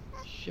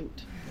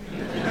 shoot.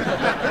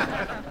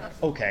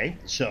 Okay,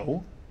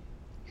 so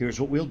here's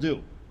what we'll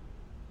do.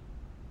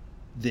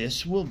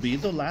 This will be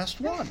the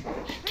last one.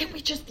 Can't we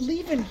just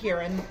leave him here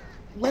and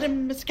let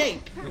him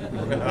escape?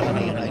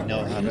 Honey and I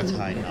know how to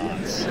tie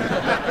knots.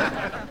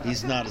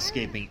 He's not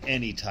escaping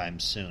anytime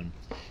soon.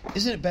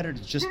 Isn't it better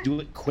to just do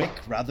it quick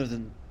rather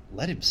than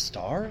let him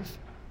starve?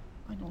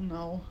 I don't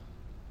know.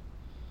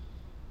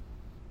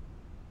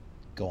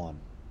 Go on.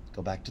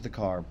 Go back to the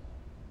car.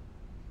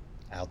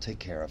 I'll take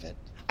care of it.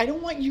 I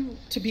don't want you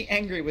to be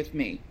angry with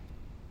me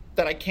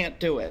that I can't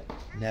do it.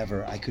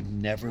 Never. I could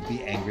never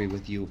be angry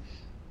with you.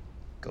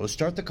 Go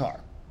start the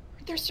car.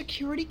 Are there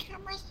security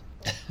cameras?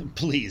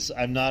 Please,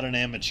 I'm not an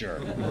amateur.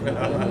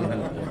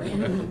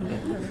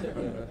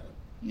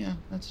 Yeah,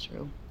 that's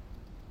true.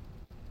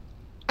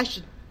 I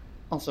should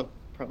also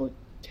probably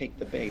take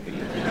the baby.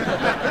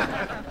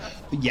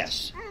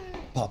 Yes.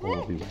 Papa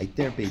will be right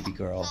there, baby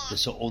girl.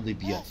 This will only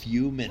be a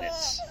few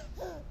minutes.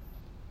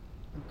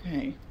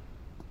 Okay.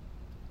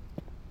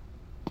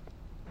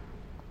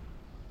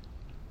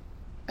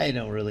 I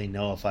don't really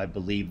know if I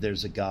believe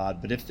there's a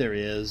God, but if there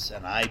is,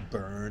 and I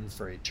burn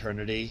for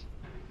eternity,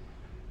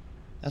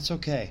 that's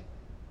okay.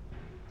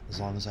 As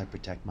long as I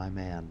protect my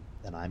man,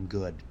 then I'm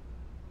good.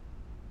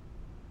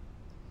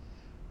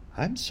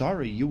 I'm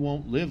sorry you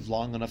won't live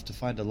long enough to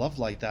find a love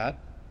like that.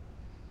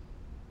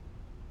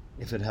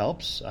 If it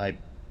helps, I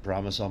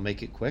promise I'll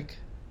make it quick.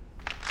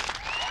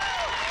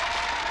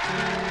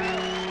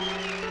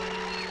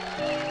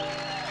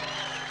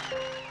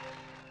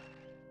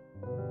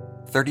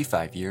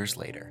 "35 years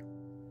later.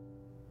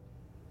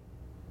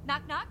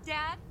 Knock, knock,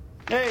 Dad.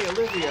 Hey,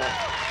 Olivia.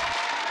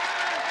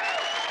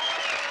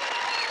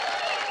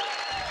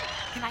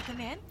 Can I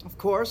come in? Of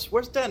course.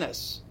 Where's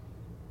Dennis?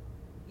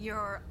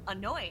 Your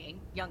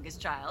annoying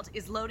youngest child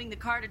is loading the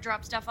car to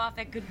drop stuff off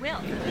at Goodwill.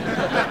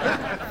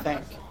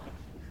 Thank you.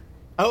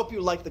 I hope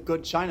you like the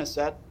good china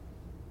set.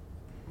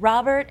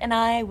 Robert and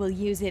I will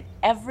use it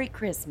every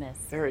Christmas.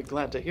 Very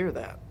glad to hear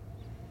that.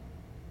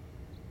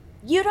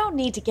 You don't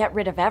need to get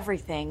rid of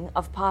everything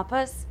of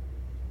Papa's.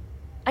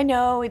 I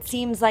know it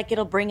seems like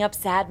it'll bring up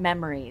sad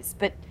memories,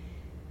 but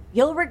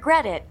you'll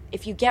regret it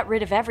if you get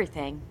rid of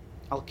everything.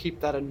 I'll keep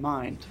that in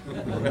mind.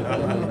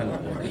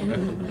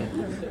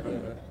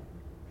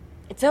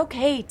 It's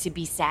okay to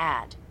be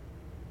sad.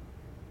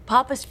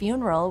 Papa's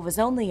funeral was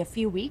only a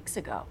few weeks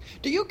ago.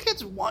 Do you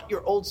kids want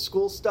your old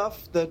school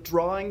stuff? The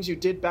drawings you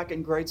did back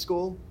in grade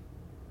school?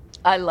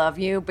 I love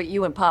you, but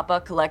you and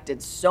Papa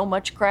collected so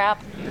much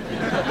crap.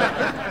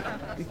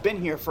 We've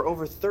been here for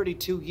over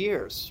 32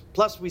 years.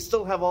 Plus, we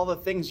still have all the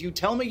things you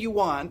tell me you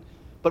want,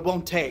 but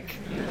won't take.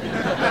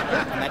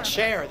 And that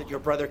chair that your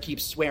brother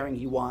keeps swearing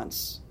he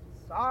wants.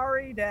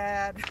 Sorry,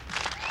 Dad.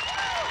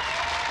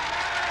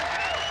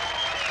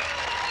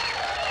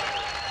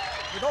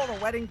 With all the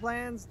wedding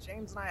plans,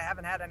 James and I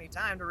haven't had any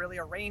time to really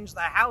arrange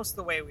the house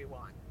the way we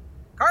want.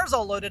 Car's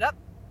all loaded up.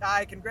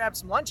 I can grab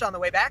some lunch on the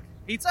way back.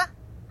 Pizza?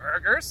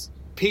 Burgers?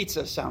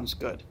 Pizza sounds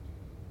good.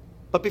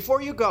 But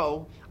before you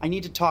go, I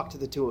need to talk to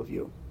the two of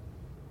you.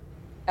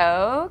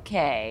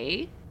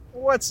 Okay.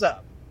 What's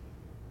up?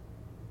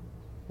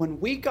 When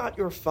we got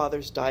your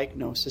father's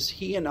diagnosis,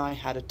 he and I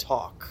had a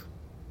talk.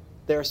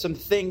 There are some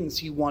things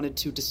he wanted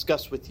to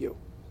discuss with you.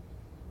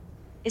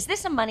 Is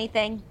this a money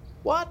thing?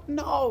 What?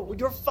 No,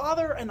 your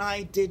father and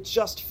I did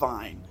just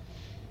fine.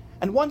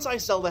 And once I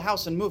sell the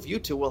house and move, you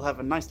two will have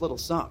a nice little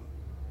sum.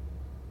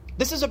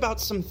 This is about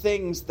some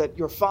things that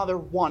your father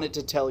wanted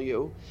to tell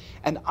you,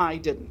 and I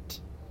didn't.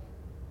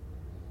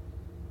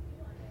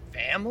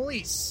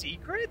 Family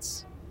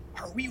secrets?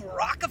 Are we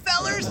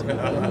Rockefellers?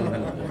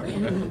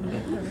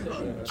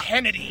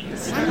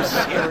 Kennedys. I'm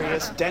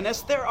serious,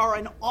 Dennis. There are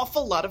an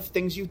awful lot of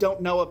things you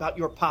don't know about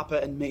your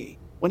papa and me.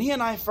 When he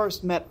and I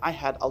first met, I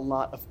had a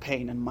lot of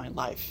pain in my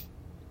life.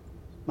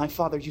 My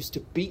father used to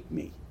beat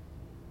me.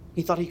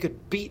 He thought he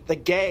could beat the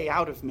gay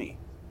out of me.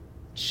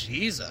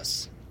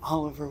 Jesus.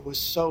 Oliver was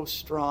so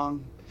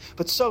strong,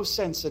 but so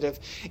sensitive.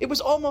 It was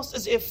almost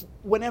as if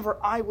whenever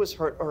I was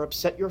hurt or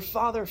upset, your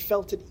father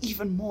felt it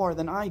even more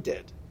than I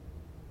did.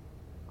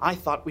 I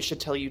thought we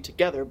should tell you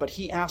together, but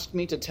he asked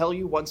me to tell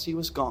you once he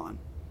was gone.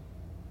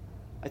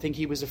 I think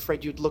he was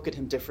afraid you'd look at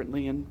him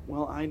differently, and,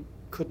 well, I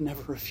could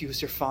never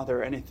refuse your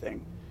father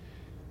anything.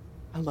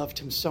 I loved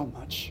him so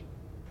much.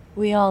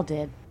 We all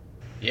did.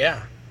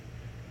 Yeah.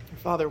 Your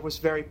father was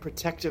very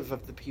protective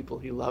of the people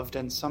he loved,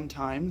 and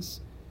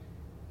sometimes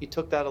he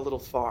took that a little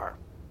far.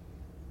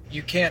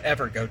 You can't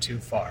ever go too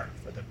far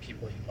for the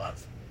people you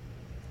love.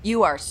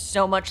 You are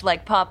so much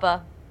like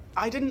Papa.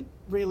 I didn't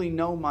really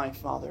know my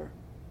father.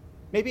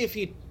 Maybe if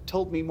he'd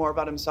told me more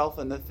about himself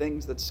and the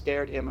things that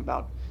scared him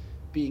about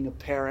being a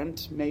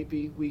parent,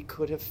 maybe we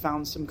could have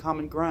found some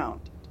common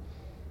ground.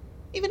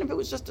 Even if it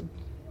was just a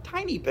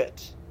tiny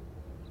bit.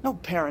 No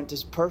parent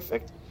is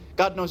perfect.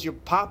 God knows your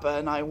papa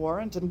and I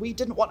weren't, and we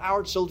didn't want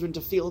our children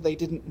to feel they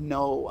didn't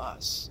know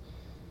us.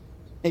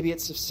 Maybe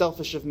it's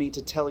selfish of me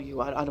to tell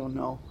you, I don't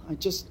know.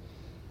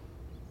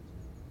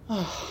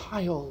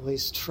 I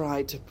always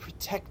tried to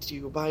protect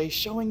you by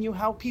showing you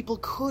how people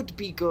could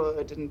be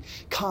good and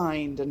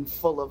kind and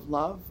full of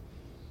love.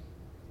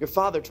 Your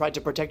father tried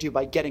to protect you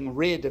by getting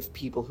rid of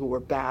people who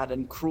were bad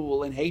and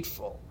cruel and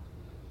hateful.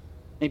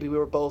 Maybe we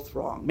were both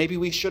wrong. Maybe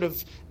we should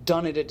have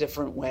done it a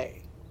different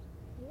way.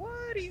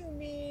 What do you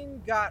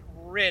mean, got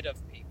rid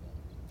of people?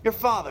 Your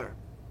father.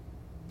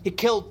 He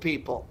killed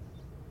people.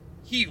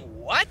 He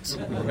what?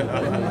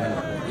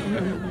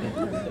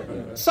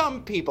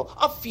 Some people.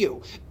 A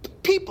few.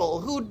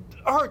 People who'd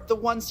hurt the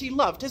ones he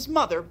loved. His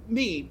mother,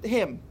 me,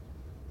 him.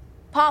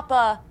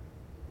 Papa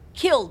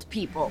killed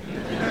people.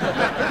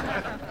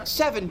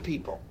 7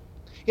 people.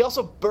 He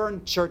also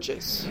burned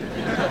churches.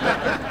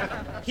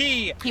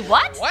 He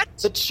what? What?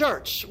 The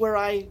church where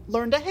I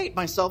learned to hate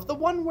myself. The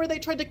one where they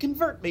tried to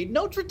convert me.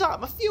 Notre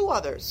Dame. A few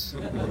others.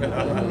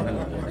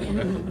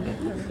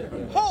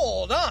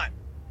 Hold on.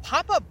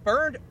 Papa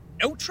burned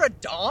Notre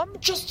Dame?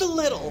 Just a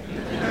little.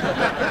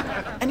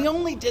 And he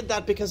only did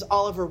that because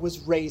Oliver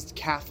was raised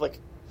Catholic.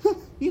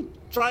 You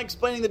try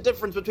explaining the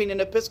difference between an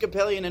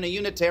Episcopalian and a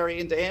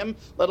Unitarian to him,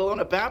 let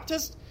alone a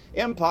Baptist?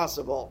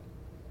 Impossible.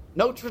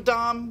 Notre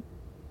Dame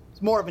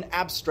is more of an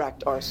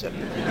abstract arson.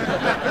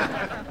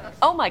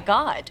 Oh my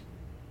God.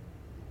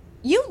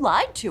 You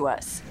lied to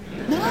us.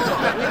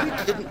 No,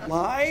 we didn't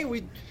lie.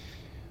 We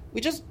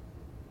just...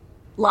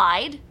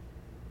 Lied?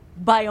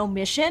 By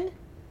omission?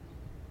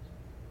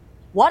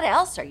 What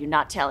else are you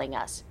not telling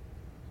us?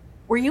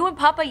 Were you and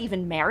Papa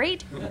even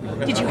married?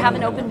 Did you have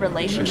an open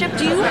relationship?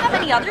 Do you have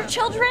any other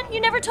children you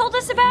never told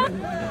us about?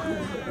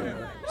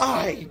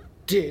 I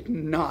did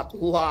not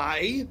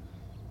lie.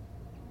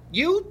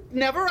 You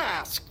never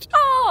asked.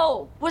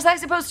 Oh, was I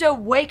supposed to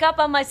wake up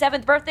on my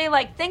 7th birthday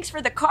like, thanks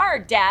for the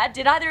card, Dad?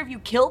 Did either of you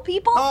kill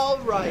people? All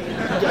right,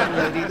 young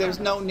lady, there's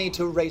no need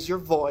to raise your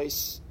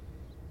voice.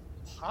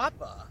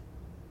 Papa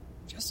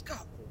just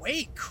got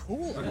way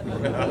cooler.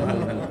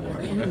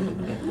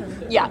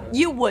 Yeah,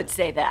 you would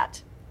say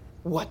that.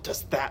 What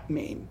does that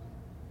mean?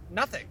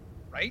 Nothing,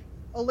 right,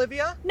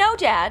 Olivia? No,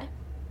 Dad.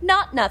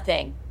 Not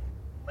nothing.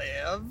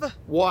 Liv?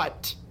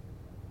 What?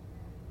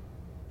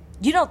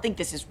 You don't think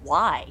this is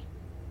why,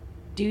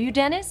 do you,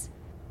 Dennis?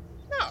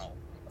 No,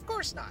 of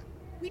course not.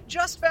 We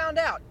just found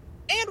out.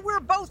 And we're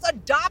both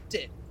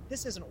adopted.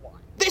 This isn't why.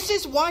 This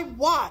is why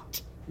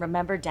what?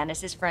 Remember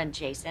Dennis's friend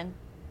Jason?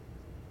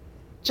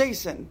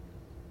 Jason.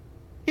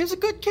 He was a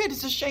good kid.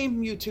 It's a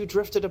shame you two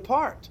drifted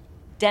apart.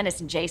 Dennis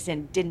and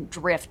Jason didn't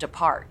drift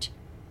apart.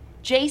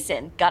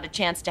 Jason got a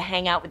chance to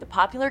hang out with the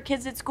popular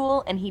kids at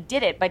school, and he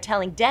did it by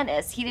telling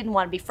Dennis he didn't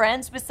want to be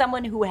friends with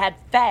someone who had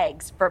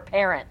fags for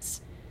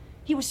parents.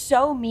 He was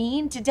so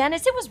mean to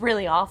Dennis, it was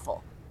really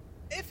awful.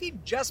 If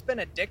he'd just been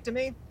a dick to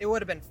me, it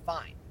would have been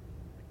fine.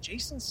 But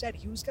Jason said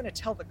he was going to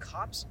tell the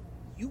cops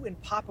you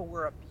and Papa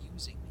were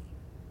abusing me.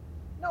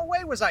 No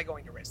way was I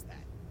going to risk that.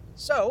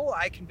 So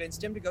I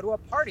convinced him to go to a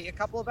party a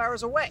couple of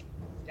hours away,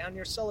 down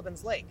near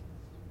Sullivan's Lake.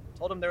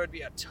 Told him there would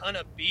be a ton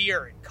of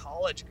beer and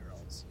college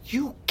girls.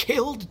 You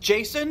killed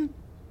Jason?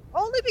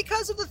 Only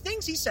because of the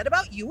things he said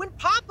about you and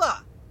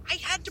Papa. I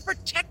had to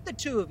protect the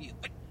two of you.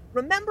 But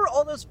remember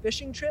all those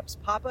fishing trips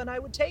Papa and I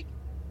would take?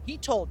 He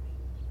told me,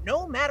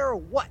 no matter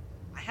what,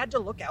 I had to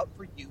look out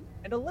for you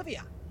and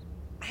Olivia.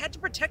 I had to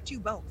protect you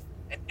both.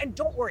 And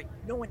don't worry,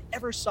 no one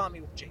ever saw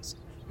me with Jason.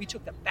 We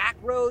took the back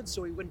roads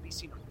so he wouldn't be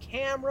seen on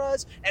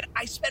cameras, and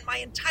I spent my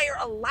entire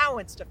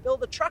allowance to fill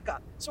the truck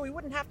up so he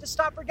wouldn't have to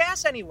stop for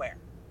gas anywhere.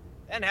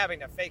 Then having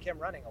to fake him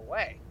running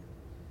away.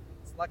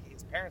 It's lucky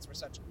his parents were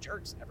such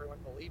jerks and everyone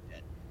believed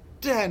it.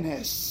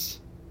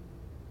 Dennis.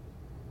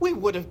 We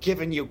would have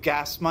given you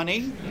gas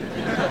money.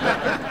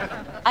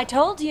 I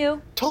told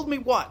you. Told me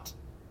what?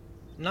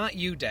 Not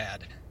you,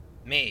 Dad.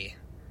 Me.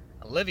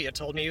 Olivia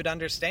told me you'd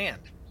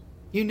understand.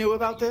 You knew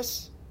about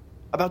this?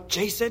 About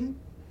Jason?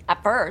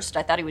 At first,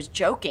 I thought he was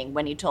joking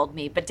when he told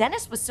me, but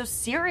Dennis was so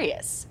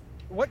serious.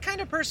 What kind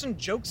of person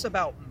jokes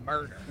about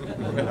murder?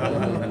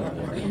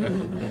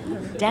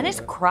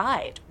 Dennis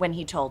cried when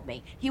he told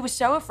me. He was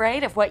so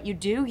afraid of what you'd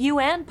do, you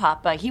and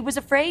Papa. He was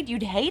afraid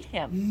you'd hate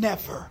him.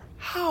 Never.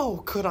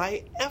 How could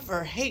I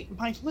ever hate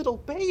my little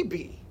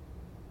baby?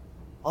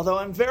 Although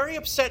I'm very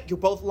upset you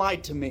both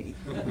lied to me.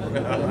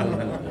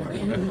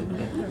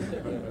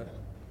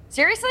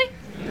 Seriously?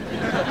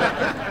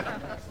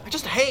 I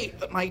just hate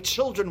that my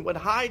children would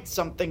hide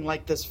something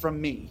like this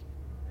from me.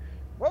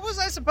 What was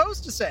I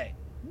supposed to say?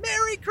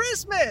 Merry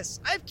Christmas!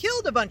 I've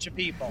killed a bunch of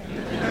people.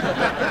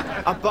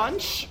 A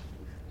bunch?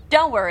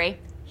 Don't worry.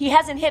 He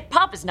hasn't hit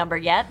Papa's number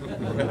yet.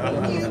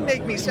 You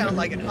make me sound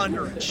like an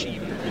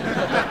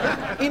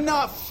underachiever.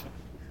 Enough!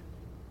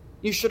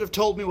 You should have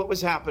told me what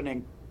was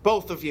happening.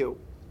 Both of you.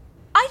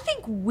 I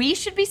think we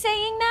should be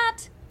saying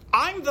that.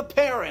 I'm the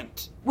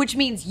parent. Which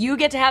means you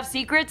get to have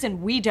secrets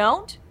and we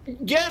don't?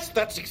 Yes,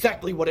 that's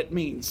exactly what it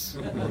means.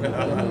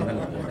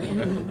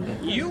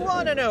 You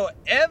want to know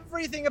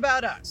everything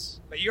about us,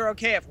 but you're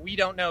okay if we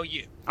don't know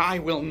you. I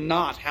will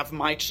not have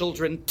my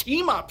children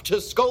team up to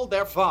scold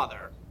their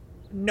father.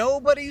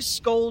 Nobody's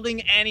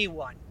scolding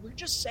anyone. We're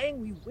just saying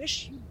we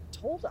wish you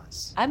told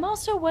us. I'm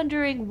also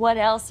wondering what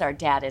else our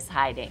dad is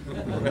hiding.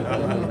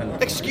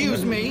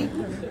 Excuse me?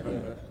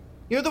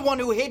 You're the one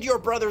who hid your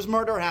brother's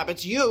murder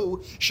habits.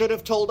 You should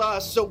have told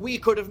us so we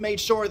could have made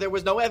sure there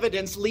was no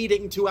evidence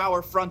leading to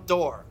our front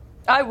door.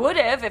 I would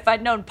have if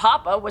I'd known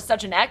Papa was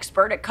such an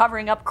expert at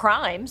covering up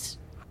crimes.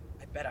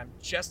 I bet I'm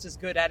just as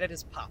good at it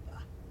as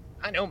Papa.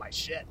 I know my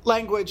shit.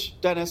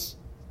 Language, Dennis.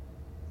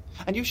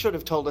 And you should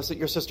have told us that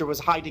your sister was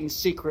hiding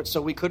secrets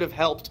so we could have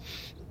helped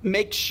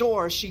make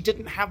sure she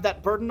didn't have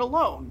that burden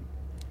alone.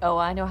 Oh,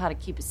 I know how to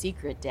keep a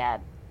secret,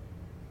 Dad.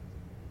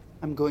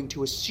 I'm going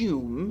to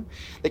assume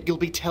that you'll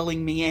be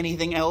telling me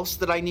anything else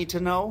that I need to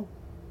know.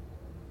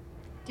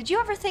 Did you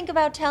ever think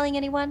about telling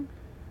anyone?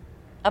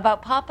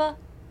 About Papa?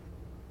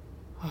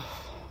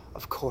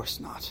 Of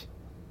course not.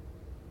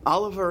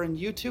 Oliver and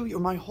you two, you're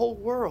my whole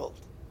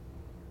world.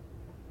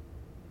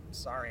 I'm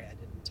sorry I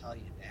didn't tell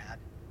you, Dad.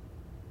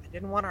 I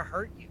didn't want to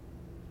hurt you.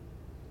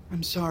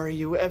 I'm sorry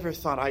you ever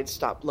thought I'd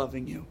stop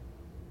loving you.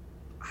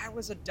 I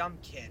was a dumb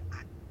kid.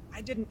 I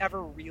didn't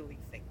ever really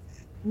think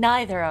that.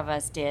 Neither of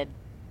us did.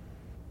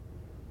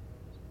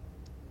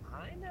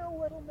 I know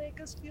what'll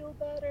make us feel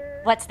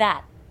better. What's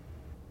that?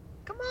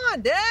 Come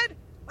on, Dad.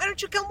 Why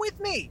don't you come with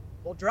me?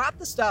 We'll drop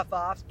the stuff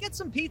off, get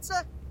some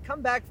pizza,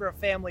 come back for a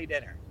family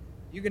dinner.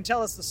 You can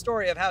tell us the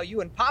story of how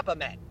you and Papa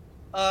met.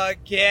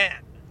 Again.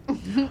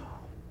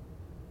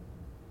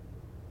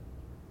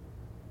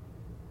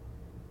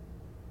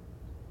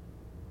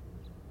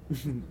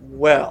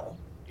 Well,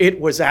 it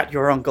was at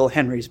your Uncle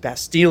Henry's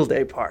Bastille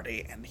Day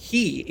party, and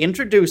he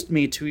introduced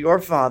me to your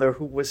father,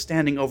 who was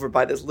standing over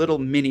by this little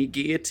mini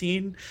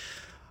guillotine.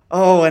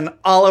 Oh, and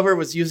Oliver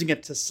was using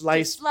it to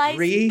slice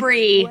brie.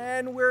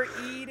 When we're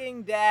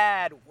eating,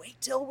 Dad.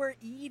 Wait till we're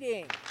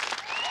eating.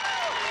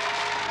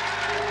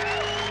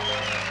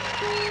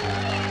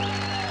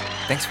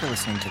 Thanks for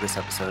listening to this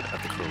episode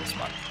of The Cruelest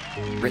Month.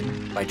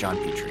 Written by John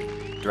Petrie.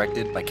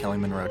 Directed by Kelly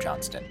Monroe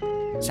Johnston.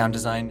 Sound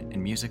design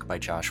and music by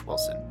Josh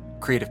Wilson.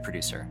 Creative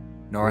producer,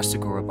 Nora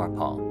Segura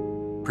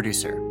Barpal.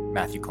 Producer,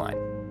 Matthew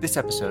Klein. This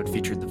episode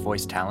featured the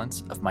voice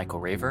talents of Michael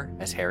Raver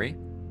as Harry,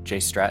 Jay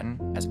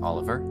Stratton as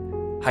Oliver,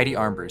 Heidi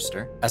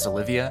Armbruster as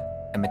Olivia,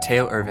 and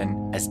Mateo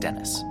Irvin as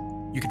Dennis.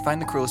 You can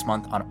find The Cruelest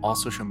Month on all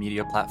social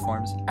media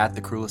platforms at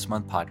The Cruelest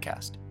Month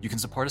Podcast. You can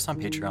support us on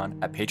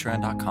Patreon at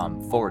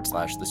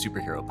patreon.com/The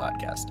Superhero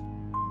Podcast.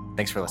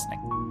 Thanks for listening.